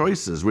bad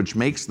choices, which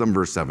makes them,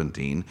 verse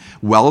 17,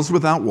 wells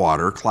without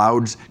water,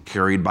 clouds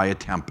carried by a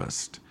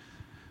tempest.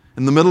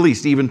 In the Middle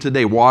East, even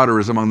today, water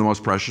is among the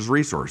most precious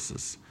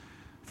resources.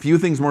 Few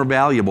things more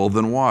valuable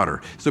than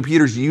water. So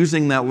Peter's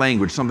using that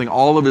language, something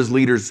all of his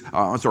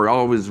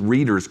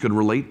readers could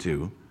relate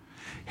to.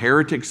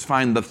 Heretics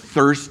find the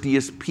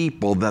thirstiest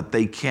people that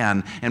they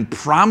can and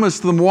promise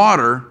them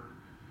water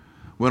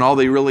when all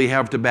they really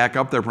have to back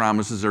up their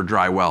promises are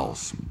dry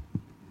wells.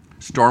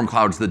 Storm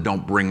clouds that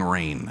don't bring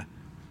rain.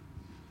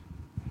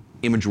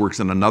 Image works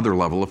on another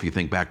level. If you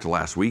think back to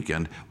last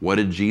weekend, what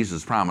did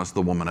Jesus promise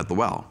the woman at the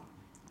well?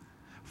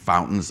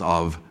 Fountains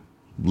of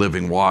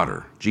living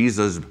water.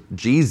 Jesus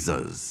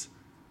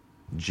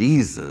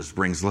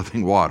brings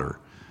living water.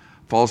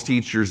 False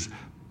teachers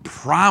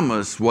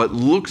promise what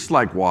looks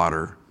like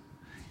water,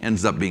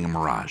 ends up being a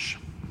mirage.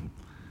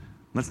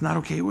 That's not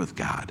okay with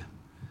God.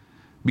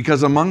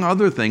 Because among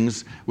other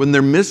things, when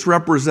they're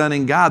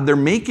misrepresenting God, they're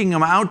making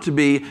him out to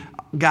be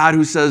God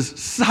who says,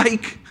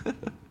 psych,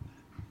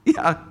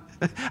 yeah,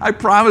 I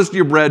promised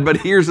you bread, but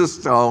here's a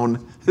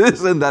stone.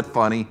 Isn't that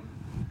funny?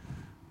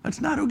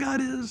 That's not who God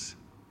is.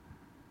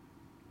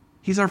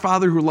 He's our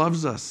Father who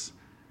loves us.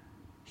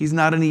 He's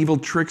not an evil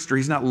trickster.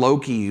 He's not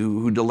Loki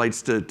who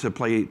delights to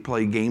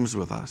play games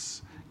with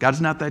us.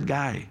 God's not that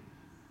guy.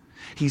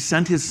 He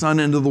sent his Son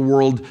into the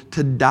world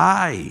to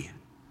die,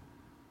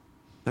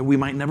 that we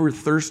might never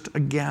thirst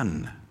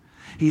again.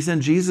 He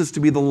sent Jesus to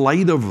be the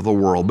light of the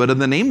world. But in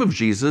the name of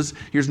Jesus,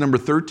 here's number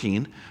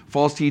 13,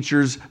 false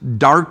teachers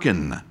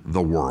darken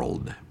the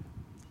world.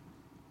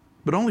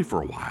 But only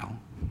for a while.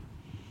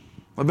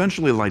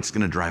 Eventually, light's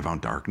going to drive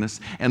out darkness,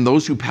 and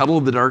those who peddle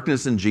the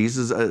darkness in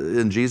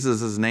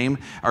Jesus' name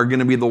are going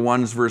to be the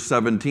ones, verse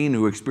 17,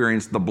 who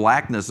experience the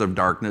blackness of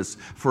darkness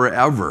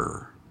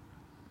forever.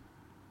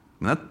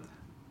 Let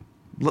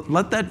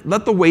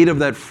the weight of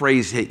that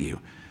phrase hit you.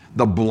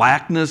 The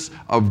blackness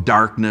of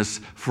darkness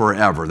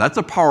forever. That's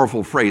a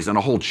powerful phrase, and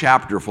a whole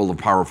chapter full of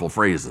powerful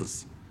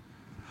phrases.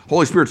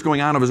 Holy Spirit's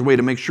going out of his way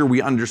to make sure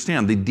we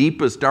understand the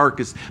deepest,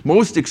 darkest,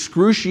 most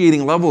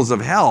excruciating levels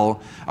of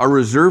hell are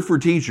reserved for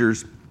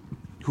teachers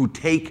who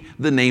take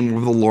the name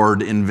of the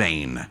Lord in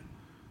vain.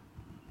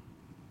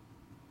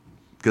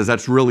 Because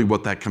that's really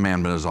what that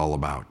commandment is all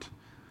about.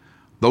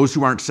 Those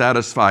who aren't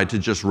satisfied to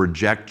just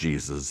reject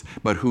Jesus,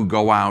 but who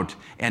go out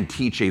and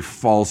teach a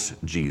false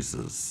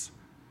Jesus,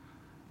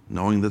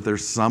 knowing that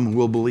there's some who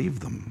will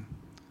believe them.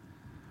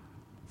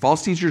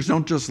 False teachers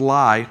don't just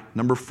lie.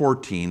 Number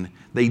 14,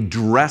 they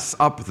dress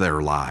up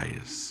their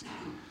lies.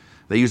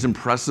 They use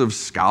impressive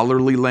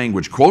scholarly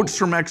language, quotes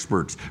from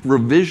experts,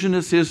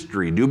 revisionist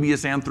history,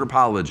 dubious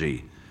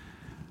anthropology.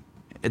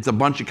 It's a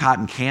bunch of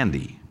cotton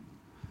candy.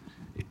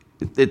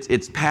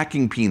 It's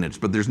packing peanuts,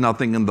 but there's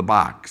nothing in the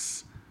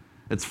box.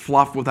 It's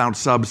fluff without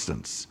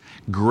substance.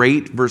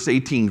 Great, verse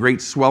 18,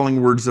 great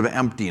swelling words of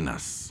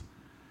emptiness.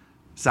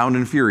 Sound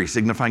and fury,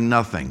 signifying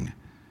nothing.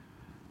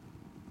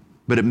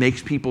 But it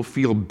makes people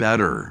feel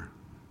better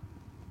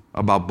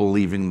about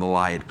believing the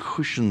lie. It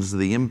cushions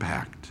the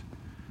impact.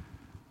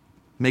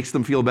 Makes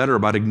them feel better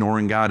about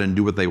ignoring God and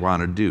do what they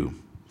want to do.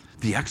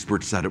 The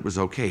expert said it was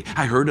okay.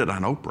 I heard it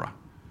on Oprah.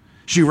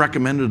 She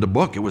recommended a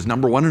book. It was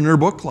number 1 in her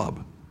book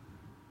club.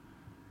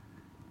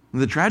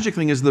 And the tragic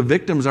thing is the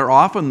victims are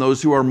often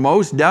those who are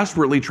most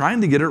desperately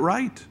trying to get it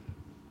right.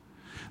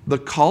 The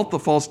cult, the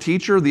false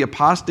teacher, the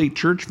apostate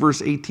church,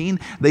 verse 18,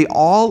 they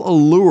all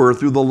allure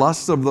through the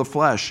lusts of the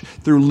flesh,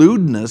 through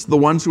lewdness, the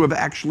ones who have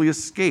actually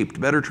escaped.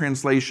 Better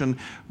translation,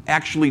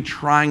 actually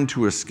trying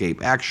to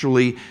escape,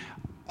 actually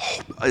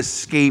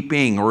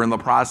escaping or in the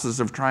process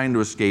of trying to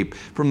escape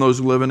from those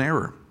who live in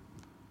error.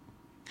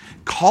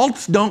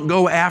 Cults don't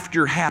go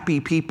after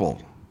happy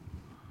people.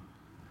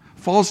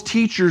 False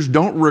teachers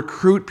don't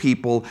recruit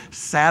people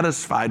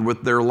satisfied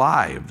with their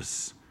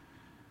lives.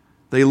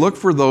 They look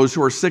for those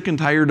who are sick and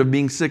tired of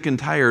being sick and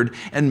tired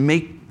and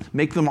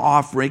make them an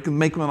offer,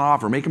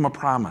 make them a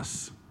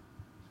promise.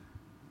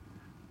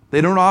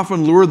 They don't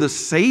often lure the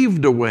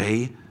saved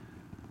away,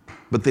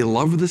 but they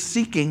love the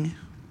seeking.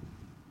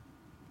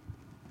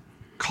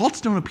 Cults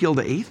don't appeal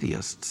to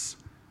atheists.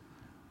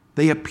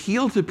 They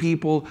appeal to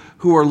people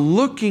who are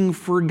looking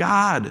for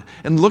God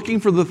and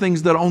looking for the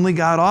things that only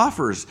God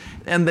offers.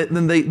 And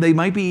then they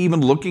might be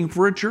even looking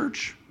for a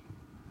church.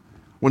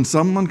 When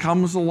someone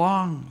comes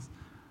along,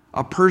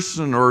 a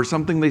person or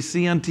something they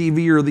see on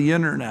TV or the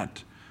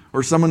internet,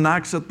 or someone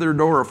knocks at their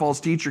door, a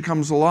false teacher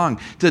comes along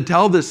to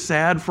tell this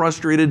sad,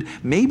 frustrated,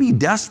 maybe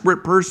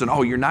desperate person,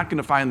 oh, you're not going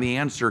to find the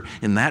answer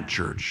in that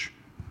church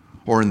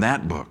or in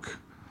that book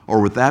or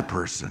with that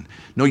person.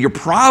 No, your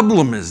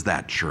problem is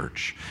that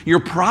church. Your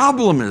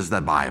problem is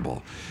that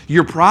Bible.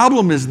 Your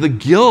problem is the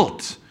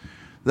guilt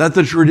that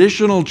the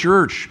traditional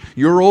church,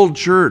 your old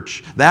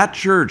church, that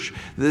church,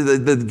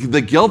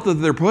 the guilt that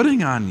they're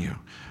putting on you.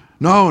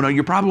 No,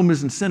 your problem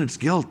isn't sin, it's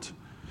guilt.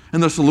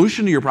 And the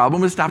solution to your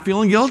problem is stop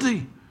feeling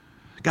guilty.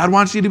 God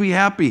wants you to be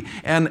happy.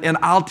 And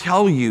I'll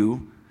tell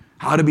you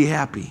how to be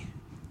happy.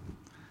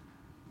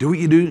 Do what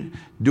you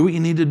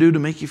need to do to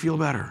make you feel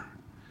better.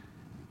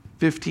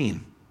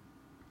 15.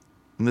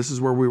 And this is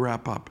where we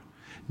wrap up.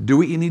 Do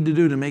what you need to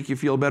do to make you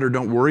feel better.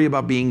 Don't worry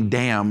about being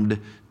damned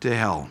to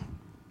hell.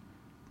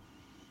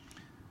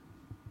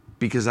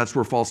 Because that's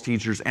where false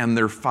teachers and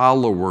their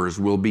followers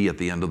will be at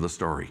the end of the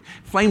story.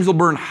 Flames will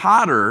burn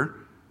hotter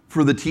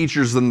for the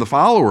teachers than the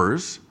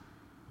followers,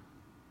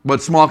 but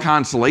small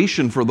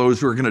consolation for those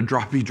who are going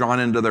to be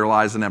drawn into their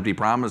lies and empty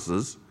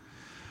promises.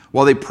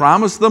 While they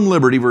promise them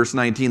liberty, verse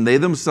 19, they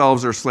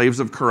themselves are slaves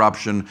of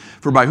corruption,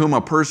 for by whom a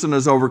person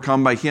is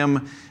overcome, by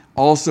him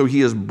also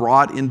he is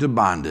brought into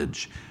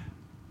bondage.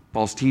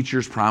 False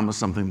teachers promise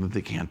something that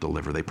they can't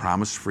deliver. They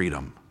promise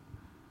freedom,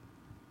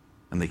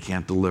 and they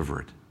can't deliver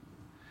it.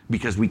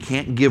 Because we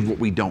can't give what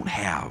we don't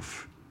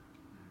have.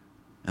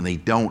 And they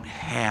don't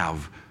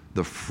have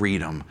the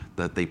freedom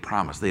that they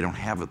promise. They don't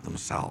have it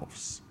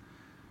themselves.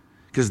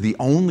 Because the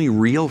only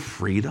real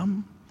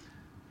freedom,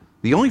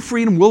 the only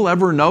freedom we'll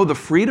ever know, the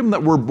freedom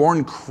that we're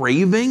born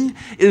craving,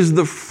 is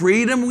the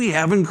freedom we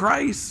have in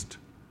Christ.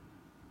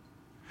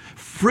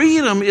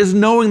 Freedom is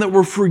knowing that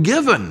we're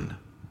forgiven.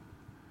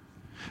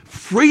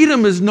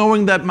 Freedom is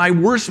knowing that my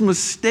worst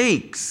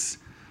mistakes,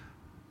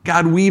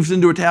 God weaves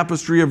into a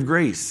tapestry of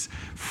grace.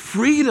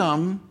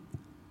 Freedom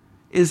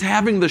is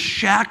having the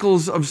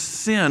shackles of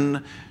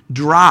sin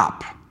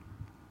drop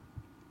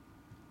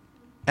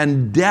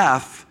and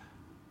death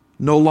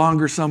no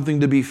longer something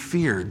to be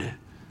feared.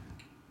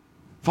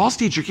 False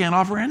teacher can't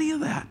offer any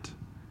of that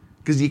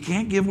because you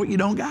can't give what you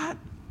don't got.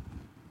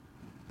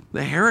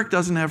 The heretic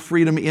doesn't have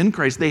freedom in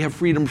Christ. They have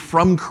freedom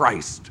from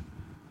Christ.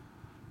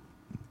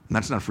 And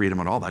that's not freedom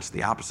at all. That's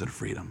the opposite of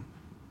freedom.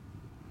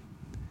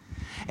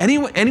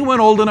 Anyone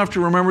old enough to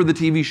remember the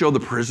TV show The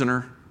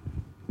Prisoner?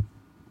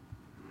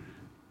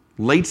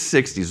 Late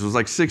 60s. It was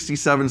like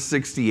 67,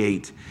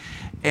 68.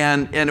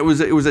 And it was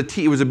a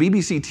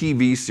BBC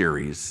TV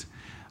series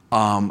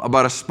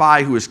about a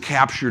spy who was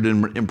captured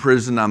and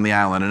imprisoned on the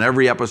island. And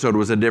every episode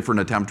was a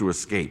different attempt to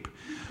escape.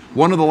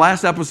 One of the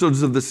last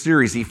episodes of the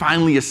series, he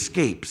finally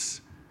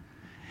escapes.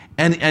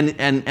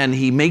 And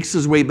he makes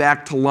his way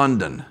back to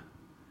London.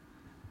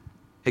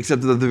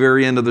 Except that at the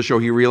very end of the show,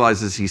 he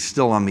realizes he's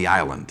still on the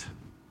island.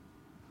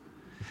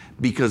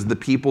 Because the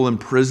people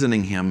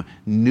imprisoning him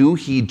knew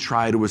he'd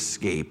try to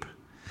escape.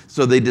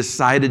 So they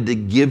decided to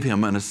give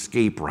him an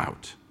escape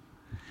route.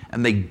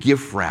 And they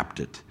gift wrapped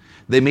it.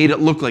 They made it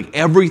look like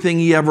everything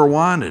he ever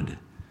wanted.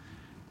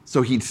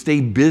 So he'd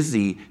stay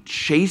busy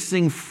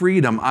chasing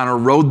freedom on a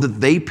road that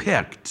they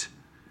picked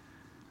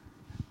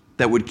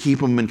that would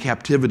keep him in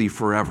captivity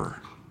forever.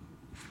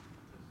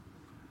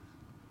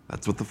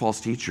 That's what the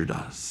false teacher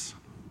does.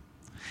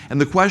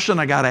 And the question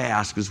I got to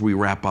ask as we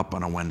wrap up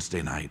on a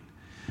Wednesday night,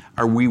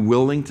 are we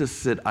willing to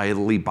sit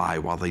idly by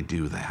while they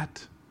do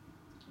that?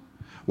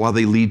 While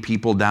they lead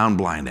people down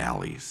blind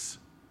alleys?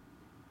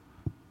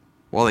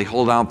 While they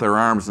hold out their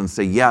arms and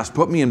say, yes,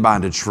 put me in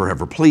bondage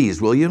forever,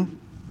 please, will you?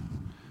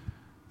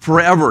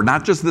 Forever,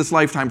 not just this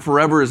lifetime,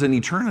 forever is an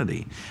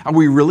eternity. Are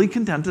we really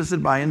content to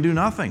sit by and do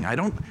nothing? I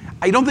don't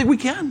think we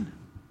can.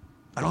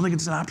 I don't think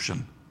it's an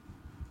option.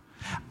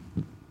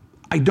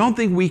 I don't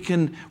think we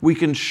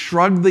can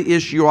shrug the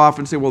issue off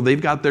and say, well,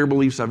 they've got their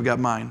beliefs, I've got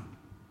mine.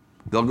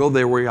 They'll go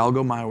their way, I'll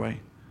go my way.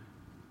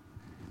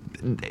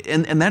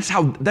 And that's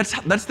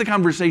the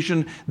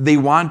conversation they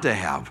want to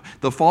have.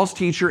 The false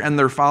teacher and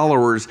their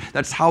followers,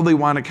 that's how they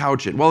want to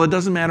couch it. Well, it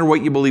doesn't matter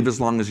what you believe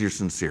as long as you're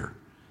sincere.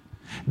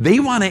 They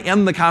want to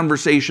end the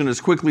conversation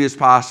as quickly as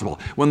possible.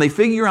 When they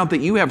figure out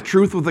that you have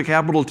truth with a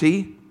capital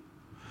T,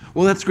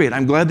 well, that's great.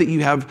 I'm glad that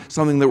you have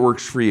something that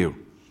works for you.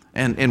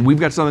 And we've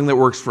got something that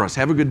works for us.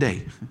 Have a good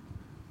day.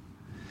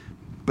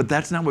 But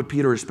that's not what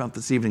Peter has spent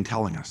this evening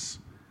telling us.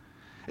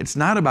 It's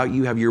not about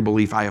you have your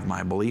belief, I have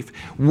my belief.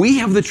 We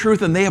have the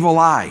truth and they have a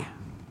lie.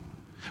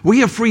 We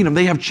have freedom,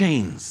 they have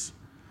chains.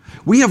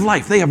 We have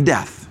life, they have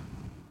death.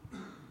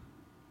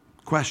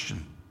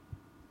 Question,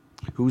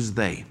 who's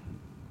they?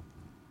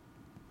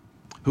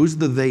 Who's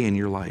the they in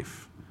your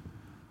life?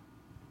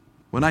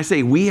 When I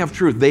say we have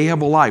truth, they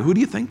have a lie, who do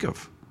you think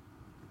of?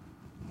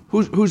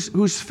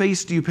 Whose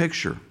face do you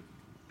picture?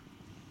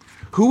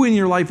 Who in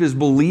your life is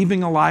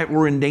believing a lie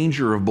or in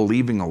danger of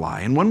believing a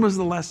lie? And when was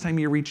the last time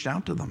you reached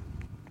out to them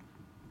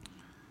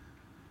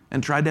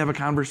and tried to have a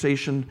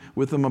conversation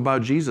with them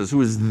about Jesus,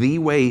 who is the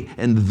way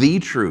and the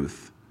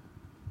truth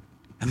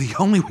and the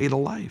only way to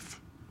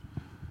life?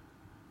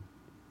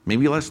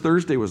 Maybe last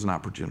Thursday was an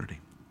opportunity.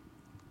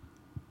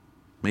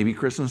 Maybe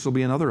Christmas will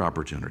be another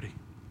opportunity.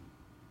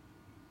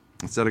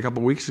 I said a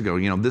couple weeks ago,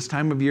 this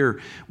time of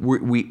year,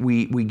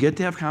 we get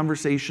to have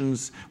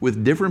conversations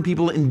with different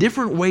people in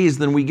different ways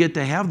than we get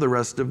to have the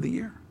rest of the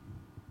year.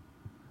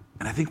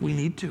 And I think we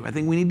need to. I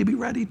think we need to be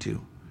ready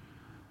to.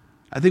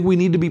 I think we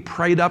need to be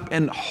prayed up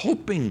and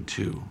hoping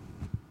to.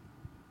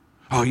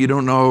 Oh, you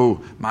don't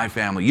know my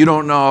family. You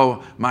don't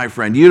know my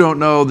friend. You don't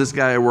know this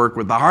guy I work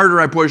with. The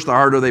harder I push, the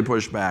harder they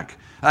push back.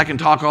 I can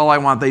talk all I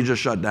want, they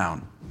just shut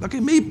down.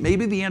 Okay,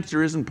 maybe the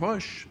answer isn't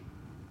push.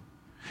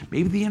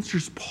 Maybe the answer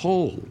is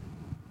pull.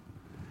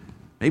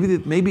 Maybe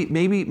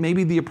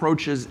the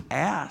approach is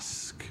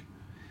ask.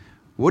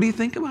 What do you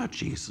think about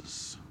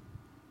Jesus?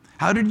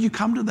 How did you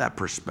come to that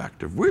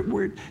perspective? Where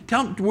did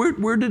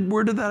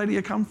that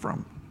idea come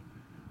from?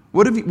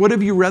 What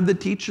have you read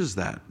that teaches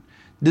that?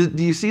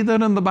 Do you see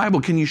that in the Bible?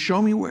 Can you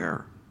show me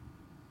where?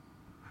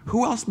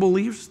 Who else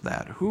believes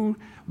that? Who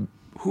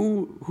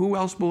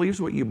else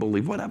believes what you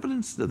believe? What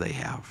evidence do they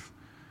have?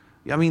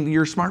 I mean,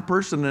 you're a smart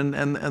person,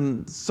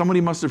 and somebody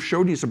must have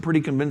showed you some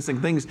pretty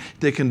convincing things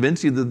to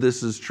convince you that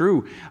this is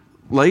true.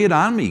 Lay it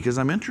on me, because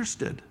I'm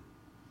interested.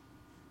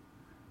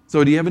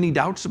 So do you have any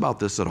doubts about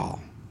this at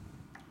all?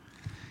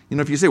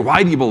 If you say,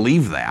 why do you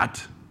believe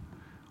that?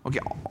 Okay,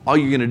 all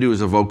you're going to do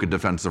is evoke a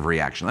defensive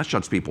reaction. That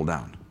shuts people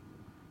down.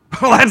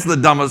 Well, that's the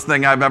dumbest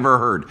thing I've ever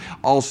heard.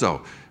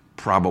 Also,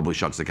 probably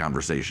shuts the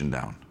conversation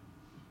down.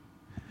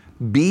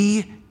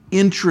 Be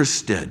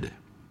interested.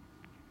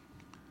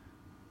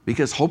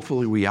 Because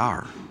hopefully we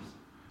are.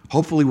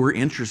 Hopefully we're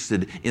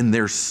interested in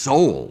their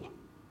soul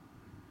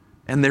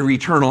and their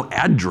eternal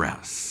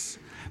address.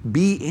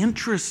 Be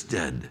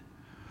interested.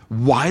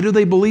 Why do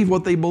they believe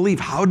what they believe?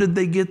 How did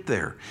they get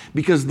there?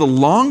 Because the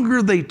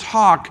longer they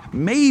talk,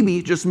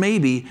 maybe, just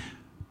maybe,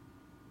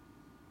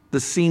 the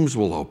seams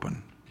will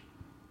open.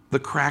 The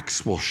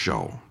cracks will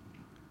show.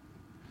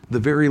 the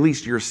very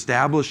least, you're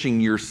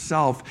establishing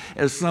yourself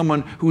as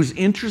someone who's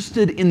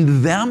interested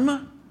in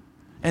them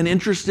and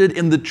interested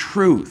in the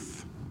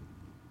truth.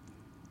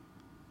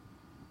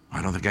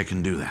 I don't think I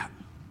can do that.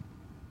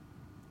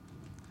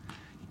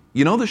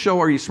 You know the show,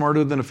 Are You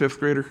Smarter Than a Fifth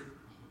Grader?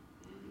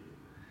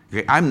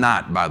 Okay, I'm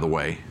not, by the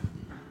way.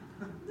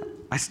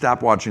 I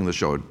stopped watching the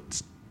show.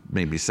 It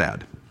made me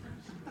sad.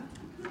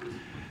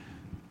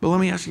 But let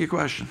me ask you a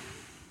question.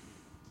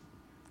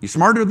 You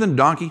smarter than a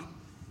donkey?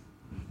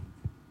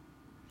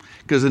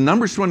 Because in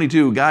Numbers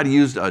 22, God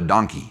used a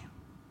donkey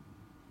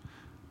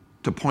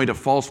to point a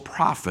false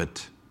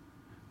prophet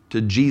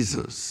to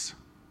Jesus.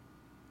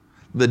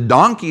 The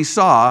donkey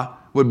saw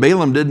what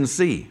Balaam didn't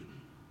see.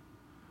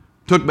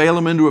 Took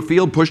Balaam into a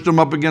field, pushed him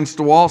up against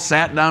a wall,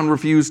 sat down,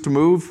 refused to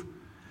move.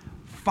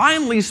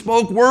 Finally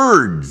spoke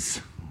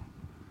words.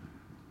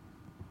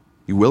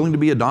 You willing to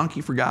be a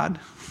donkey for God?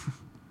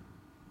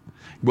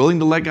 Willing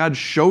to let God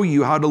show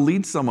you how to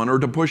lead someone or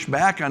to push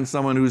back on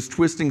someone who's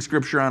twisting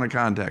Scripture out of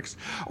context?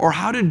 Or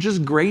how to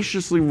just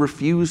graciously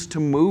refuse to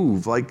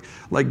move like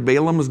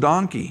Balaam's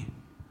donkey?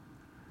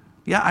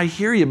 Yeah, I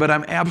hear you, but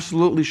I'm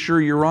absolutely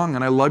sure you're wrong,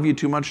 and I love you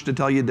too much to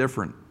tell you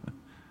different.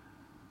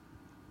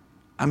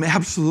 I'm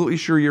absolutely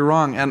sure you're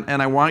wrong,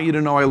 and I want you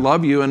to know I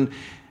love you, and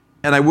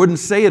I wouldn't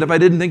say it if I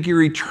didn't think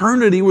your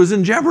eternity was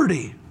in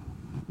jeopardy.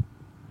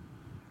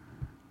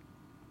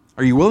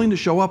 Are you willing to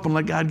show up and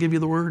let God give you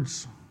the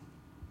words?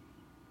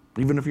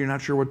 Even if you're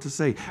not sure what to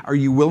say. Are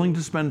you willing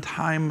to spend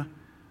time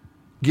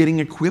getting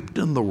equipped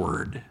in the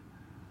Word?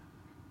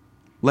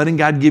 Letting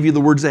God give you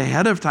the words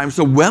ahead of time,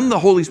 so when the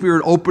Holy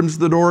Spirit opens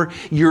the door,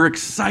 you're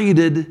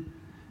excited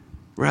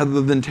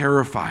rather than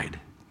terrified.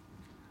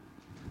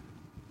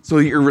 So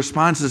your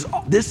response is,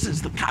 oh, this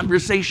is the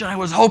conversation I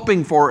was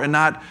hoping for, and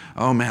not,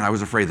 oh man, I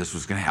was afraid this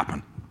was going to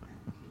happen.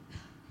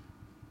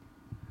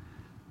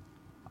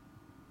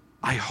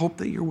 I hope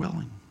that you're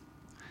willing.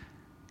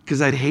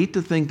 Because I'd hate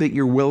to think that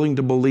you're willing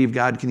to believe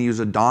God can use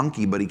a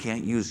donkey, but He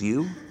can't use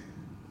you.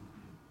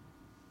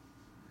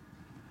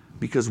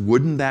 Because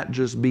wouldn't that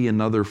just be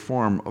another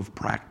form of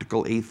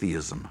practical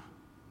atheism?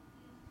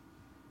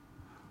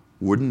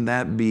 Wouldn't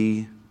that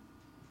be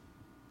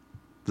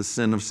the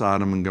sin of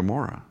Sodom and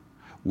Gomorrah?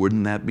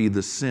 Wouldn't that be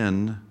the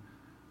sin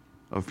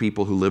of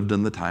people who lived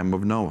in the time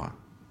of Noah?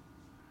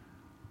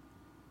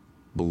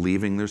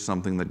 Believing there's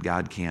something that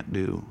God can't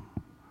do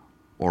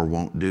or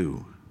won't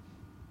do.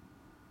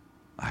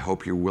 I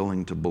hope you're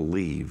willing to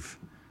believe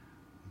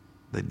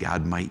that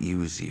God might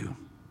use you.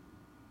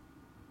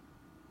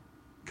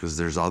 Because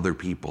there's other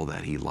people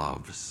that He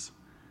loves,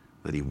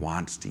 that He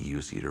wants to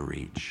use you to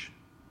reach.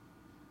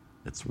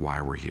 That's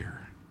why we're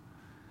here.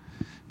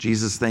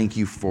 Jesus, thank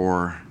you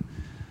for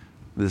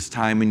this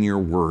time in your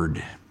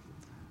Word.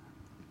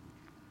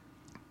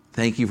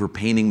 Thank you for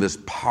painting this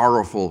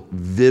powerful,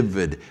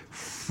 vivid,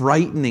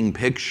 frightening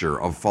picture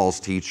of false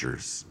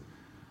teachers.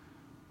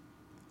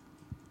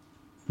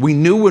 We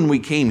knew when we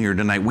came here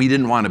tonight we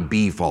didn't want to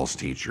be false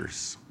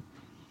teachers.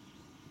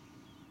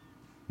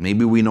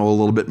 Maybe we know a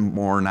little bit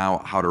more now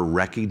how to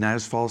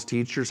recognize false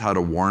teachers, how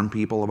to warn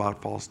people about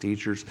false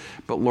teachers.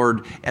 But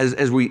Lord,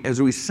 as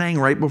we sang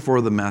right before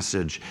the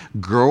message,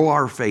 grow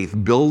our faith,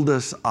 build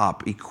us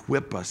up,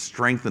 equip us,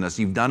 strengthen us.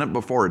 You've done it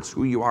before. It's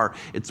who you are.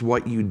 It's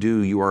what you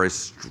do. You are a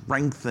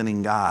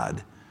strengthening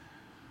God.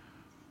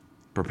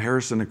 Prepare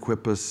us and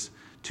equip us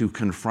to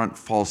confront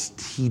false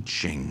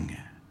teaching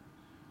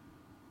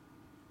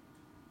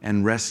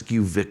and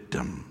rescue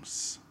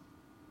victims.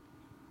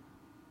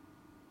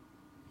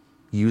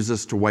 Use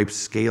us to wipe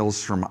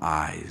scales from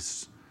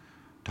eyes,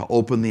 to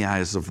open the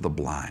eyes of the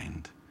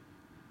blind,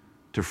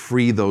 to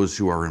free those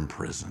who are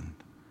imprisoned,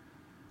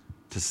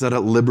 to set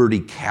at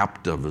liberty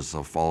captives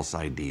of false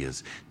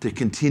ideas, to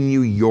continue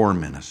your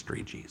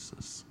ministry,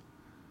 Jesus.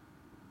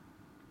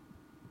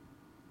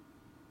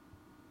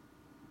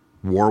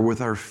 War with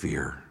our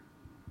fear.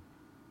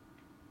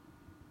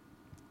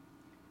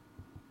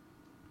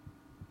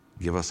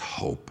 Give us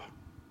hope.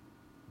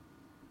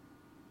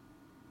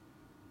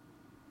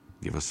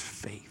 Give us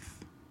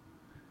faith.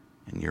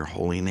 In your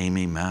holy name,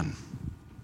 amen.